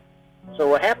 so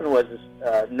what happened was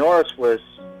Norris was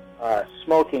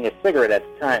smoking a cigarette at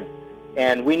the time,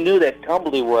 And we knew that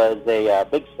Tumblety was a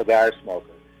big cigar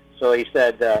smoker. So he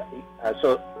said,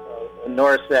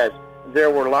 Norris says, there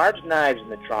were large knives in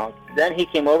the trunk. Then he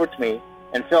came over to me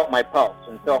and felt my pulse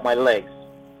and felt my legs.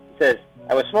 He says,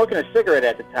 I was smoking a cigarette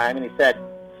at the time, and he said,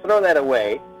 throw that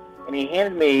away. And he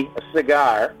handed me a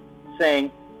cigar,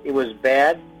 saying it was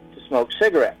bad to smoke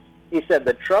cigarettes. He said,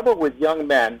 the trouble with young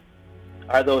men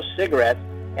are those cigarettes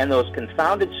and those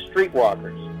confounded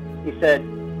streetwalkers. He said,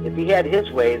 if he had his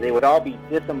way, they would all be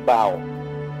disemboweled.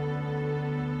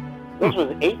 This was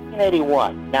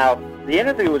 1881. Now, the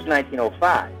interview was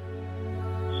 1905.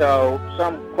 So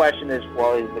some question is,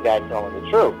 well, is the guy telling the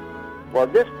truth? Well,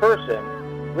 this person,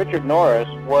 Richard Norris,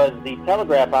 was the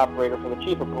telegraph operator for the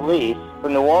chief of police for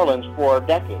New Orleans for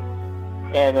decades.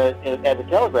 And as a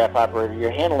telegraph operator,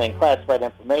 you're handling classified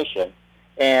information.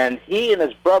 And he and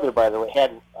his brother, by the way,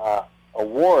 had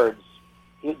awards.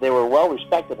 They were well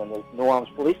respected in the New Orleans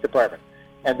Police Department.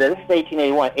 And this is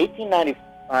 1881.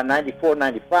 1894,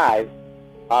 95.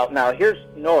 Now, here's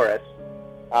Norris.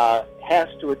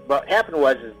 What happened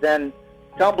was then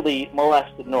Tumblety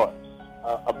molested Norris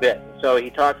a bit. So he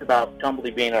talks about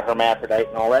Tumblety being a hermaphrodite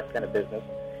and all that kind of business,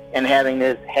 and having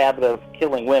this habit of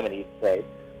killing women, he'd say.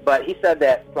 But he said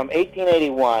that from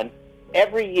 1881,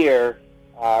 every year,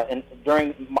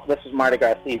 this is Mardi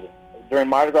Gras season. During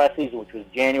Mardi Gras season, which was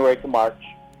January to March,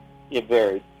 it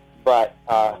varied. But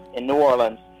in New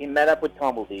Orleans, he met up with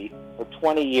Tumblety for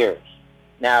 20 years.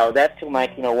 Now, that's till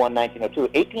 1901, 1902.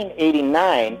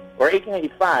 1889, or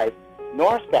 1885,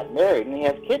 Norris got married, and he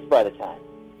has kids by the time.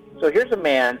 So here's a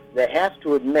man that has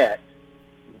to admit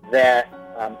that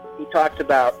he talks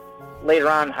about later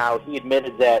on how he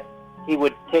admitted that he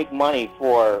would take money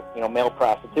for, male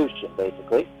prostitution,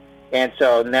 basically. And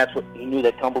that's what he knew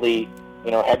that Tumblety,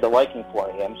 had the liking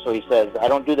for him. So he says, I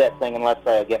don't do that thing unless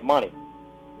I get money.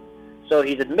 So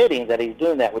he's admitting that he's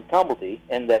doing that with Tumblety,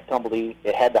 and that Tumblety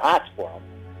had the hots for him.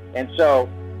 And so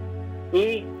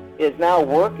he is now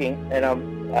working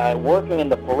in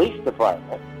the police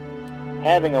department,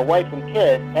 having a wife and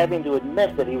kids, having to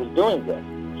admit that he was doing this.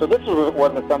 So this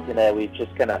wasn't something that we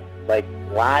just kind of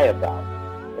lie about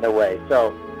in a way.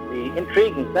 So the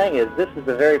intriguing thing is this is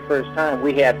the very first time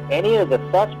we have any of the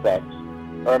suspects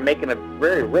are making a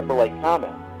very Ripper-like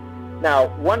comment. Now,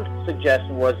 one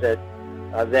suggestion was that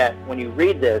when you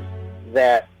read this,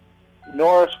 that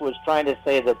Norris was trying to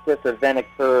say that this event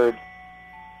occurred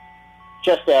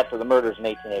just after the murders in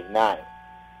 1889.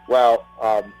 Well,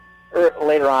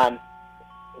 later on,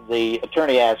 the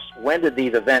attorney asked, when did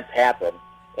these events happen?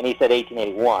 And he said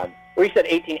 1881. Or he said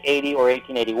 1880 or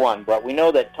 1881, but we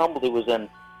know that Tumblety was in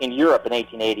Europe in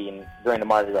 1880 and during the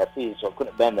Mardi Gras season, so it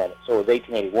couldn't have been that. So it was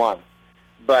 1881.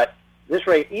 But this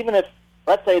rate, even if,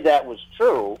 let's say that was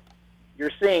true,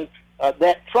 you're seeing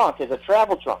that trunk is a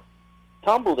travel trunk.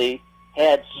 Tumblety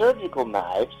had surgical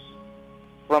knives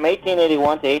from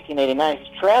 1881 to 1889.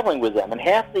 He's traveling with them, and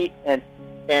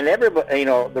everybody,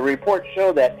 the reports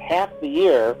show that half the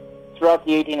year throughout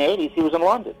the 1880s he was in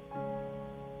London.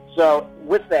 So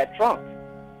with that trunk.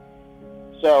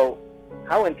 So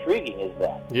how intriguing is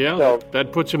that? Yeah, so,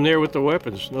 that puts him there with the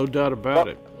weapons, no doubt about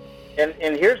it.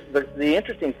 And here's the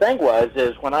interesting thing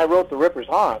is when I wrote The Ripper's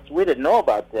Haunts, we didn't know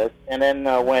about this, and then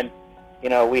when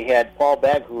we had Paul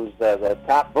Begg, who's the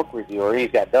top book reviewer.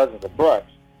 He's got dozens of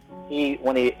books.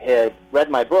 When he had read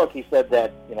my book, he said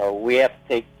that, we have to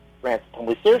take Francis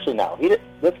Tumblety seriously now.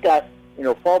 This guy,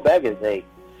 Paul Begg is a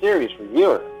serious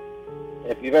reviewer.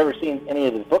 If you've ever seen any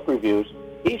of his book reviews,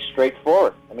 he's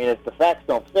straightforward. I mean, if the facts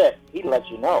don't fit, he lets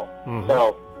you know. Mm-hmm.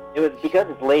 So it was because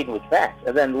it's laden with facts.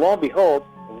 And then lo and behold,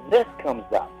 this comes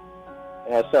up.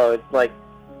 So it's like,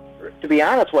 to be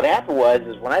honest, what happened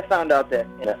is when I found out that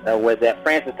that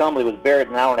Francis Tumblety was buried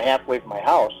an hour and a half away from my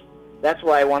house, that's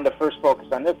why I wanted to first focus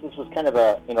on this. This was kind of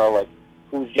a,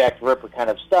 who's Jack the Ripper kind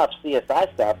of stuff,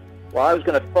 CSI stuff. Well, I was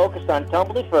going to focus on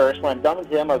Tumblety first. When I'm done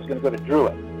with him, I was going to go to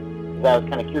Druid, because I was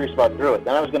kind of curious about Druid.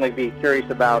 Then I was going to be curious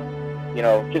about,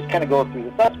 just kind of go through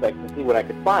the suspects and see what I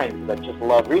could find, because I just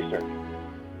love research.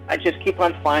 I just keep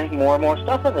on finding more and more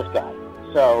stuff on this guy.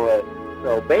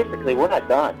 So basically, we're not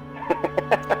done.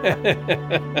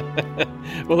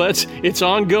 Well, it's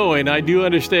ongoing. I do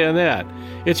understand that.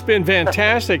 It's been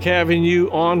fantastic having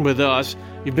you on with us.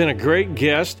 You've been a great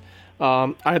guest.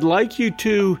 I'd like you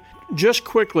to just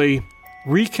quickly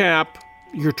recap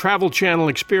your Travel Channel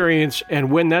experience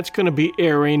and when that's going to be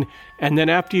airing. And then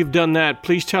after you've done that,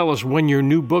 please tell us when your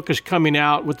new book is coming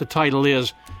out, what the title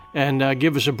is, and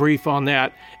give us a brief on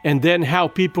that. And then how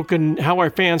our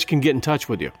fans can get in touch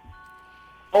with you.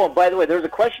 Oh, by the way, there was a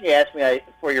question you asked me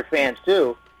for your fans,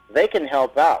 too. They can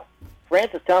help out.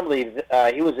 Francis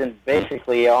Tumbly, he was in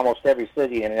basically almost every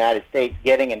city in the United States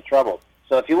getting in trouble.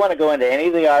 So if you want to go into any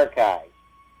of the archives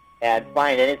and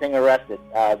find anything arrested,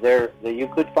 there you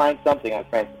could find something on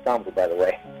Francis Tumbly, by the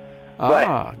way.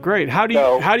 Great. How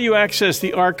do you access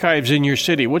the archives in your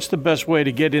city? What's the best way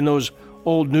to get in those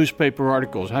old newspaper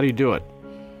articles? How do you do it?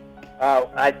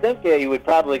 I think you would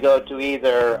probably go to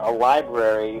either a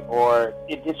library, or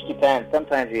it just depends.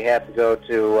 Sometimes you have to go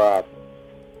to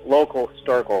local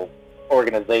historical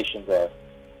organizations there,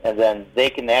 and then they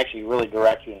can actually really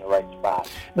direct you in the right spot.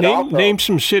 Name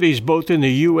some cities both in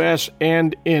the U.S.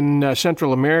 and in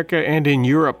Central America and in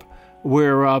Europe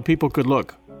where people could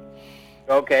look.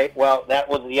 Okay, well, that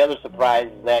was the other surprise,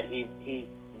 that he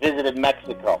visited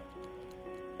Mexico.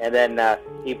 And then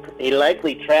he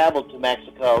likely traveled to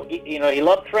Mexico. He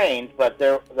loved trains, but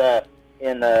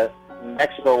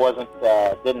Mexico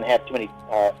didn't have too many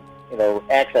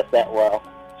access that well.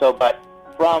 So, but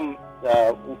from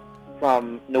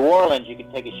New Orleans, you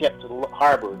could take a ship to the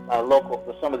harbor,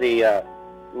 some of the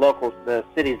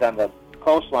cities on the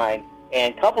coastline,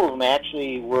 and a couple of them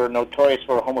actually were notorious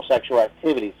for homosexual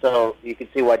activity. So you can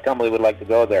see why Tumbly would like to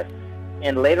go there.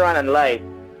 And later on in life,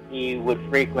 he would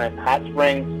frequent Hot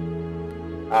Springs,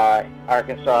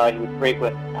 Arkansas. He would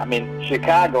frequent,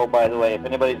 Chicago, by the way. If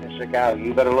anybody's in Chicago,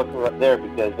 you better look up there,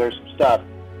 because there's some stuff.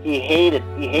 He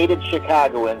hated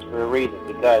Chicagoans for a reason,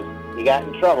 because he got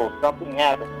in trouble. Something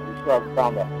happened, and he still hasn't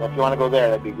found that. So if you want to go there,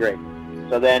 that'd be great.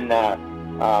 So then,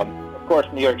 of course,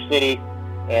 New York City,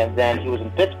 and then he was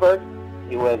in Pittsburgh.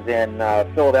 He was in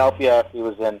Philadelphia. He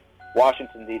was in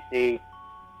Washington, D.C.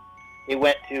 He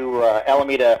went to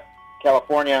Alameda,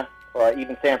 California, or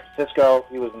even San Francisco.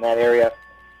 He was in that area.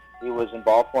 He was in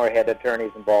Baltimore. He had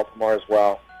attorneys in Baltimore as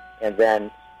well. And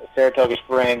then Saratoga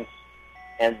Springs.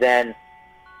 And then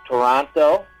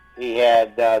Toronto. He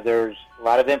had, there's a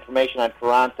lot of information on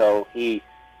Toronto. He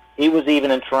was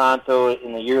even in Toronto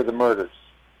in the year of the murders.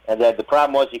 And the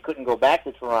problem was he couldn't go back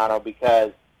to Toronto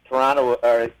because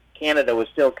Canada was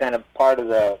still kind of part of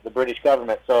the British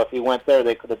government. So if he went there,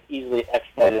 they could have easily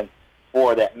extradited him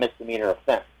for that misdemeanor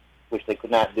offense, which they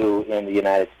could not do in the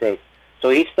United States. So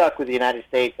he stuck with the United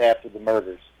States after the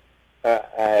murders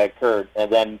occurred,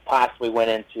 and then possibly went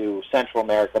into Central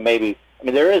America.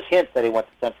 There is hints that he went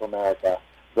to Central America,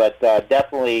 but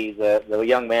definitely the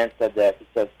young man said that. He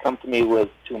said, "Come to me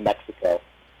to Mexico."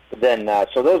 But then,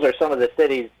 so those are some of the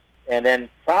cities, and then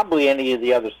probably any of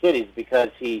the other cities, because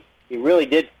he really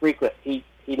did frequent. He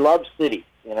loved cities.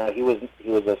 He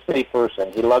was a city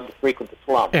person. He loved to frequent the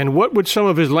slums. And what would some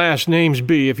of his last names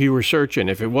be if you were searching?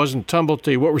 If it wasn't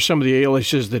Tumblety, what were some of the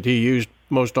aliases that he used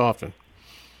most often?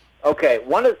 Okay,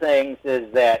 one of the things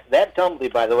is that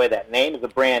Tumblety, by the way, that name is a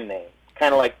brand name.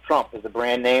 Kind of like Trump is a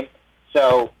brand name.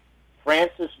 So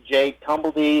Francis J.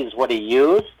 Tumblety is what he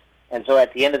used, and so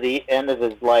at the end of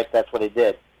his life, that's what he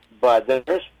did. But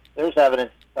there's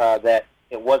evidence that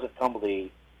it wasn't Tumblety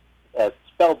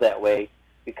spelled that way,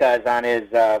 because on his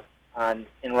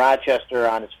in Rochester,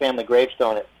 on his family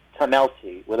gravestone, it's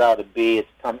Tummelty without a B. It's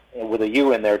with a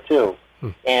U in there too.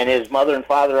 And his mother and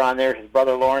father on there. His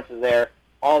brother Lawrence is there.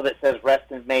 All of it says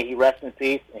 "May he rest in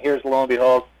peace." And here's, lo and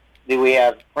behold, we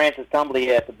have Francis Tumbly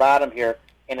at the bottom here,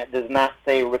 and it does not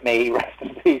say "May he rest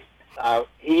in peace."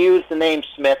 He used the name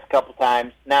Smith a couple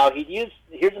times. Now here's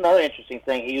another interesting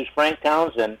thing. He used Frank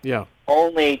Townsend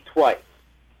only twice.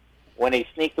 When he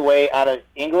sneaked away out of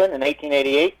England in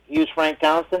 1888, he used Frank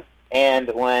Townsend,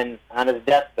 and when on his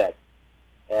deathbed,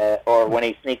 or when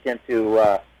he sneaked into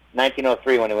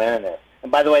 1903 when he went in there.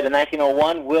 And by the way, the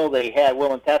 1901 will that he had,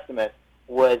 will and testament,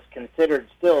 was considered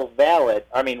still valid,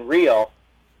 real,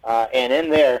 and in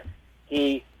there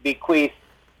he bequeathed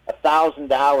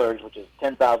 $1,000, which is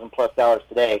 $10,000+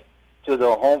 today, to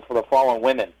the Home for the Fallen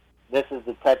Women. This is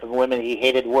the type of women he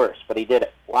hated worse, but he did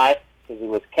it. Why? Because he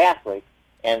was Catholic.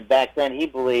 And back then he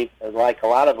believed, like a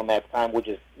lot of them at the time, which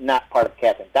is not part of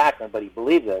Catholic doctrine, but he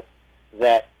believed this,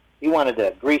 that he wanted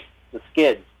to grease the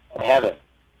skids of heaven.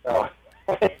 So,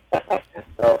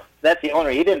 so that's the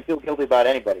owner. He didn't feel guilty about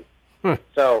anybody.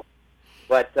 So,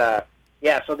 but,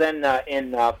 so then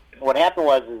what happened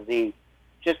was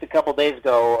just a couple days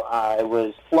ago, I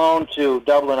was flown to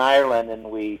Dublin, Ireland, and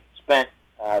we spent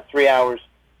 3 hours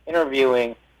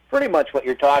interviewing pretty much what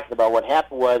you're talking about. What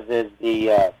happened was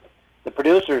the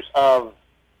producers of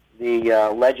the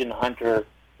Legend Hunter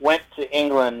went to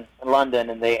England and London,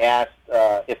 and they asked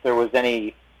if there was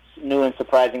any new and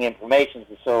surprising information.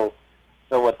 So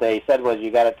what they said was, you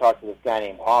got to talk to this guy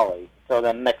named Hawley. So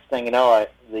then next thing you know,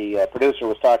 the producer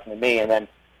was talking to me, and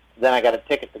then I got a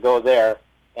ticket to go there.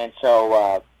 And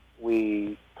so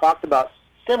we talked about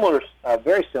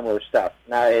very similar stuff.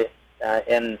 Now,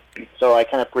 and so I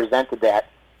kind of presented that,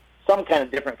 some kind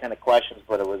of different kind of questions,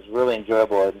 but it was really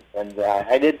enjoyable, and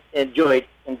I did enjoy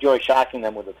shocking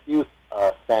them with a few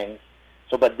things.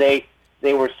 So, but they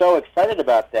were so excited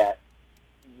about that,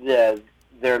 their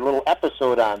little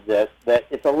episode on this, that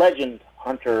it's a legend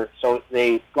hunter, so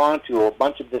they've gone to a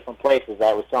bunch of different places,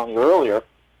 I was telling you earlier,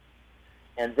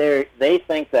 and they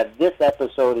think that this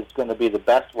episode is going to be the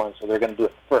best one, so they're going to do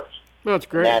it first. Well, that's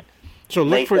great. So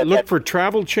look for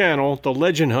Travel Channel, The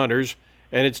Legend Hunters,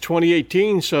 and it's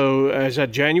 2018, so is that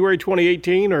January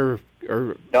 2018 or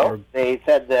No, they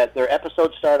said that their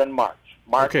episodes start in March.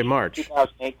 March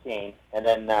 2018, and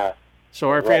then... so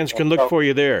our fans can look for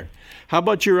you there. How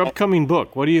about your upcoming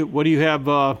book? What do you have...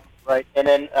 Right, and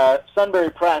then Sunbury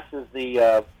Press is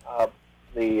the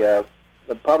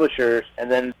publishers,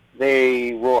 and then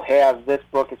they will have this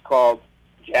book. It's called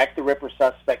Jack the Ripper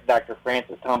Suspect, Dr.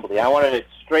 Francis Humbley. I wanted it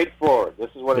straightforward. This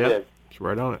is what it is. It's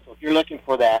right on it. So if you're looking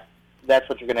for that, that's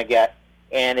what you're going to get.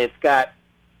 And it's got...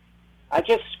 I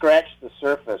just scratched the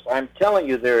surface. I'm telling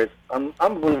you, there is an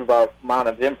unbelievable amount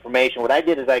of information. What I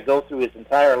did is I go through his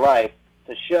entire life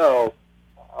to show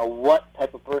what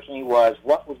type of person he was,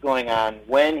 what was going on,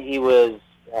 when he was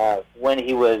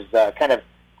kind of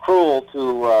cruel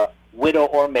to widow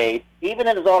or maid. Even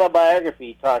in his autobiography,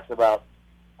 he talks about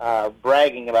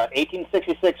bragging about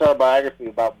 1866 autobiography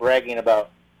about bragging about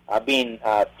being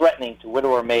threatening to widow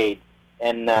or maid,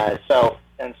 and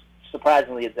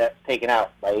surprisingly, that's taken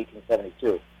out by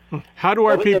 1872. How do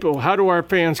our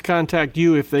fans contact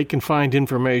you if they can find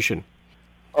information?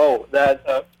 Oh,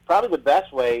 probably the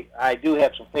best way, I do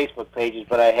have some Facebook pages,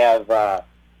 but I have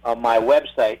my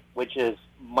website, which is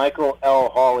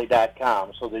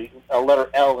michaellhawley.com. So the letter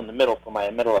L in the middle for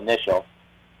my middle initial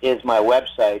is my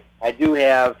website. I do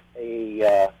have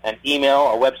an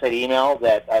email, a website email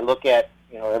that I look at,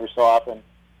 every so often.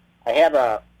 I have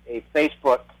a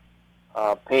Facebook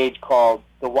page called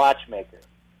The Watchmaker.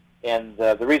 And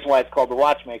the reason why it's called The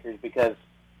Watchmaker is because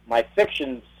my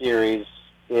fiction series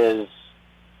is,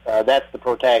 that's the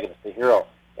protagonist, the hero.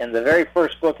 And the very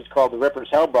first book is called The Ripper's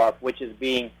Hellbroth, which is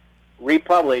being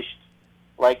republished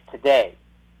like today.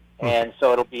 And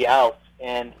so it'll be out.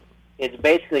 And it's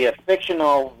basically a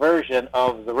fictional version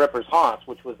of The Ripper's Haunts,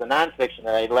 which was the nonfiction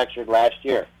that I lectured last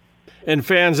year. And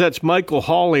fans, that's Michael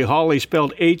Hawley, Hawley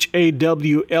spelled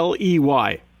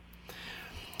Hawley.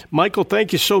 Michael,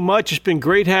 thank you so much. It's been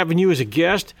great having you as a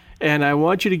guest, and I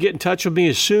want you to get in touch with me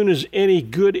as soon as any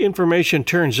good information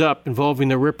turns up involving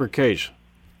the Ripper case.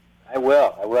 I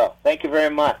will. Thank you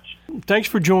very much. Thanks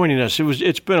for joining us.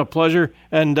 It's been a pleasure,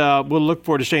 and we'll look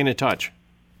forward to staying in touch.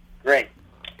 Great.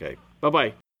 Okay.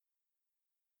 Bye-bye.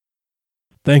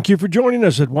 Thank you for joining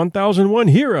us at 1001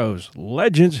 Heroes,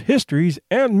 Legends, Histories,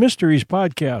 and Mysteries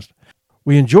podcast.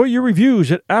 We enjoy your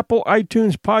reviews at Apple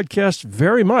iTunes Podcasts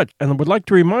very much, and would like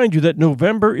to remind you that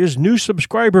November is new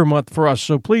subscriber month for us,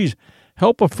 so please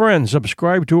help a friend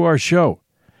subscribe to our show.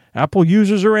 Apple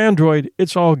users or Android,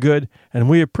 it's all good, and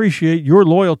we appreciate your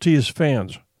loyalty as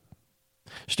fans.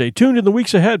 Stay tuned in the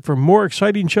weeks ahead for more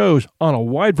exciting shows on a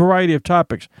wide variety of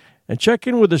topics, and check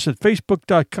in with us at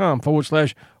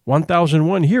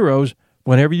facebook.com/1001 Heroes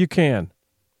whenever you can.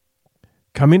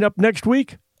 Coming up next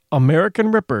week,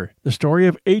 American Ripper, the story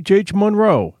of H.H.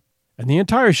 Monroe. And the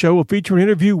entire show will feature an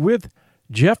interview with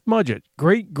Jeff Mudgett,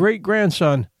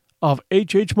 great-great-grandson of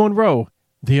H.H. Monroe,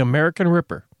 the American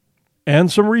Ripper.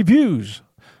 And some reviews.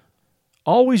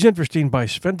 Always interesting by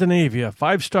Svendanavia,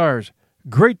 5 stars.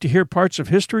 Great to hear parts of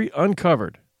history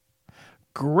uncovered.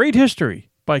 Great History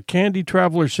by Candy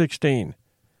Traveler 16.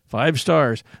 5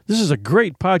 stars. This is a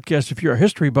great podcast if you're a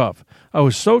history buff. I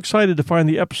was so excited to find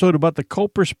the episode about the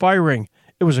Culper spy ring.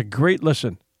 It was a great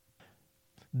listen.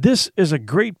 This is a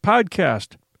great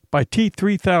podcast by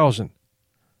T3000.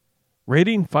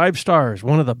 Rating 5 stars.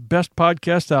 One of the best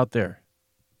podcasts out there.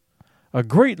 A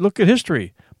great look at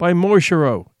history by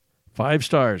Moishiro. 5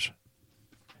 stars.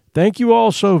 Thank you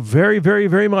all so very, very,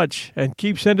 very much, and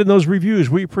keep sending those reviews.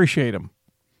 We appreciate them.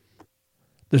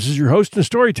 This is your host and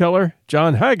storyteller,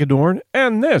 John Hagedorn,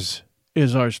 and this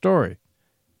is our story.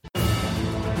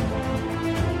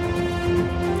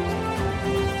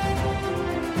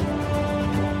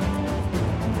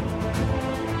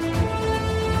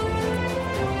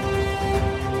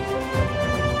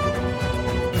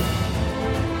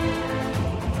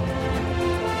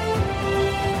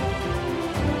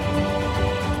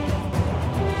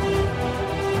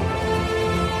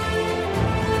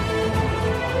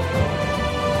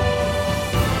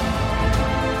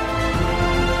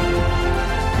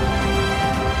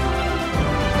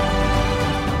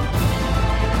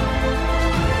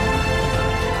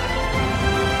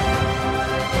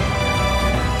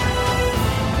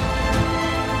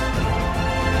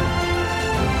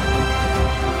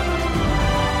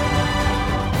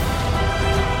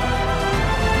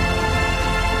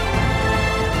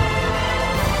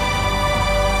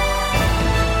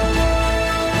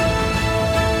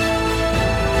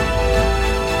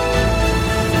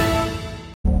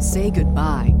 say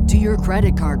goodbye to your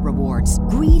credit card rewards.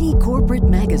 Greedy corporate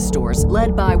mega stores,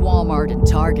 led by Walmart and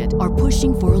Target, are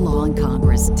pushing for a law in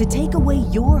Congress to take away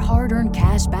your hard-earned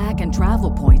cash back and travel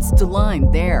points to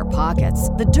line their pockets.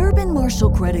 The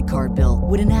Durbin-Marshall credit card bill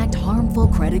would enact harmful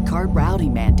credit card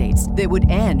routing mandates that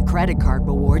would end credit card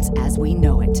rewards as we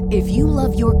know it. If you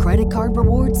love your credit card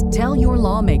rewards, tell your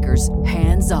lawmakers,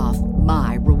 hands off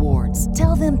my rewards.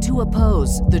 Tell them to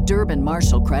oppose the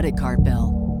Durbin-Marshall credit card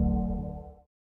bill.